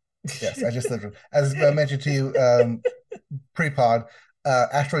 Yeah. Yes, I just lived one. As I mentioned to you pre-pod,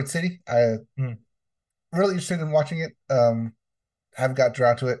 Asteroid City. I really interested in watching it. Haven't got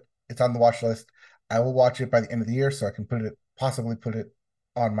around to it. It's on the watch list. I will watch it by the end of the year so I can possibly put it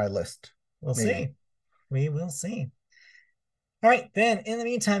on my list. We'll see. We will see. All right, then, in the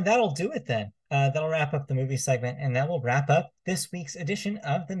meantime, that'll do it then. That'll wrap up the movie segment, and that will wrap up this week's edition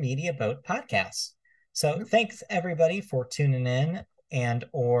of the Media Boat Podcast. So thanks, everybody, for tuning in and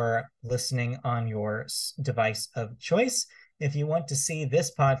or listening on your device of choice. If you want to see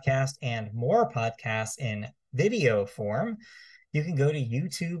this podcast and more podcasts in video form, you can go to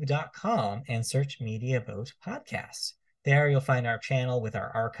youtube.com and search Media Boat Podcast. There you'll find our channel with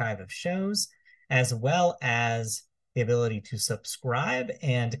our archive of shows, as well as the ability to subscribe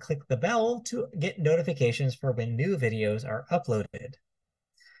and click the bell to get notifications for when new videos are uploaded.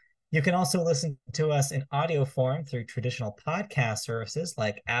 You can also listen to us in audio form through traditional podcast services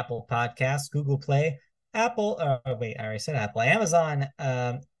like Apple Podcasts, Google Play, Amazon,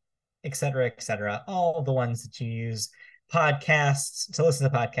 et cetera, all the ones that you use podcasts to listen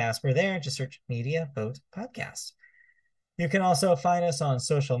to podcasts. We're there. Just search Media Boat Podcast. You can also find us on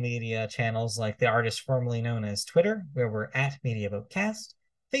social media channels like the artist formerly known as Twitter, where we're at MediaBoatCast.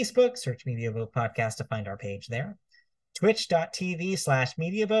 Facebook, search MediaBoat Podcast to find our page there.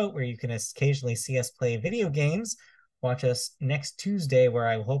 Twitch.tv/MediaBoat, where you can occasionally see us play video games. Watch us next Tuesday, where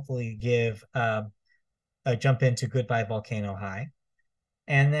I will hopefully give a jump into Goodbye Volcano High.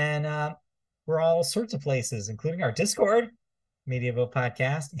 And then we're all sorts of places, including our Discord, MediaBoat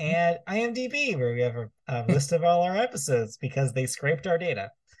Podcast, and IMDb, where we have a list of all our episodes because they scraped our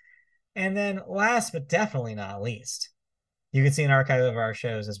data. And then last but definitely not least, you can see an archive of our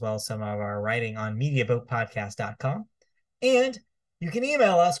shows as well as some of our writing on mediaboatpodcast.com. And you can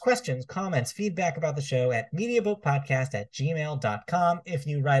email us questions, comments, feedback about the show at mediaboatpodcast@gmail.com. If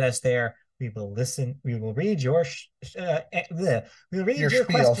you write us there, we will listen. We will read your we'll read Your your spiels.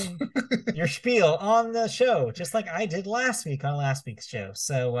 question, your spiel on the show, just like I did last week on last week's show.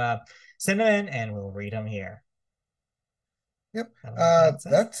 So send them in, and we'll read them here. Yep. That's it.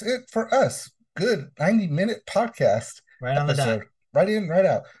 That's it for us. Good 90-minute podcast Right on the dot. episode. Right in, right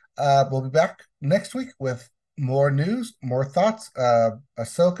out. We'll be back next week with more news, more thoughts.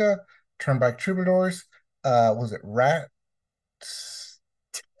 Ahsoka, Turnpike Troubadours. Was it Rat?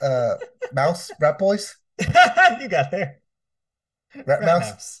 Mouse? Rat Boys? You got there. Rat Rat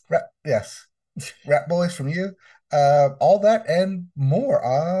Mouse? mouse. Yes. Rat Boys from you. All that and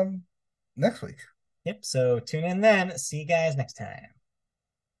more next week. Yep. So tune in then. See you guys next time.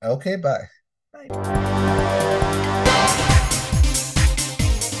 Okay, bye. Bye.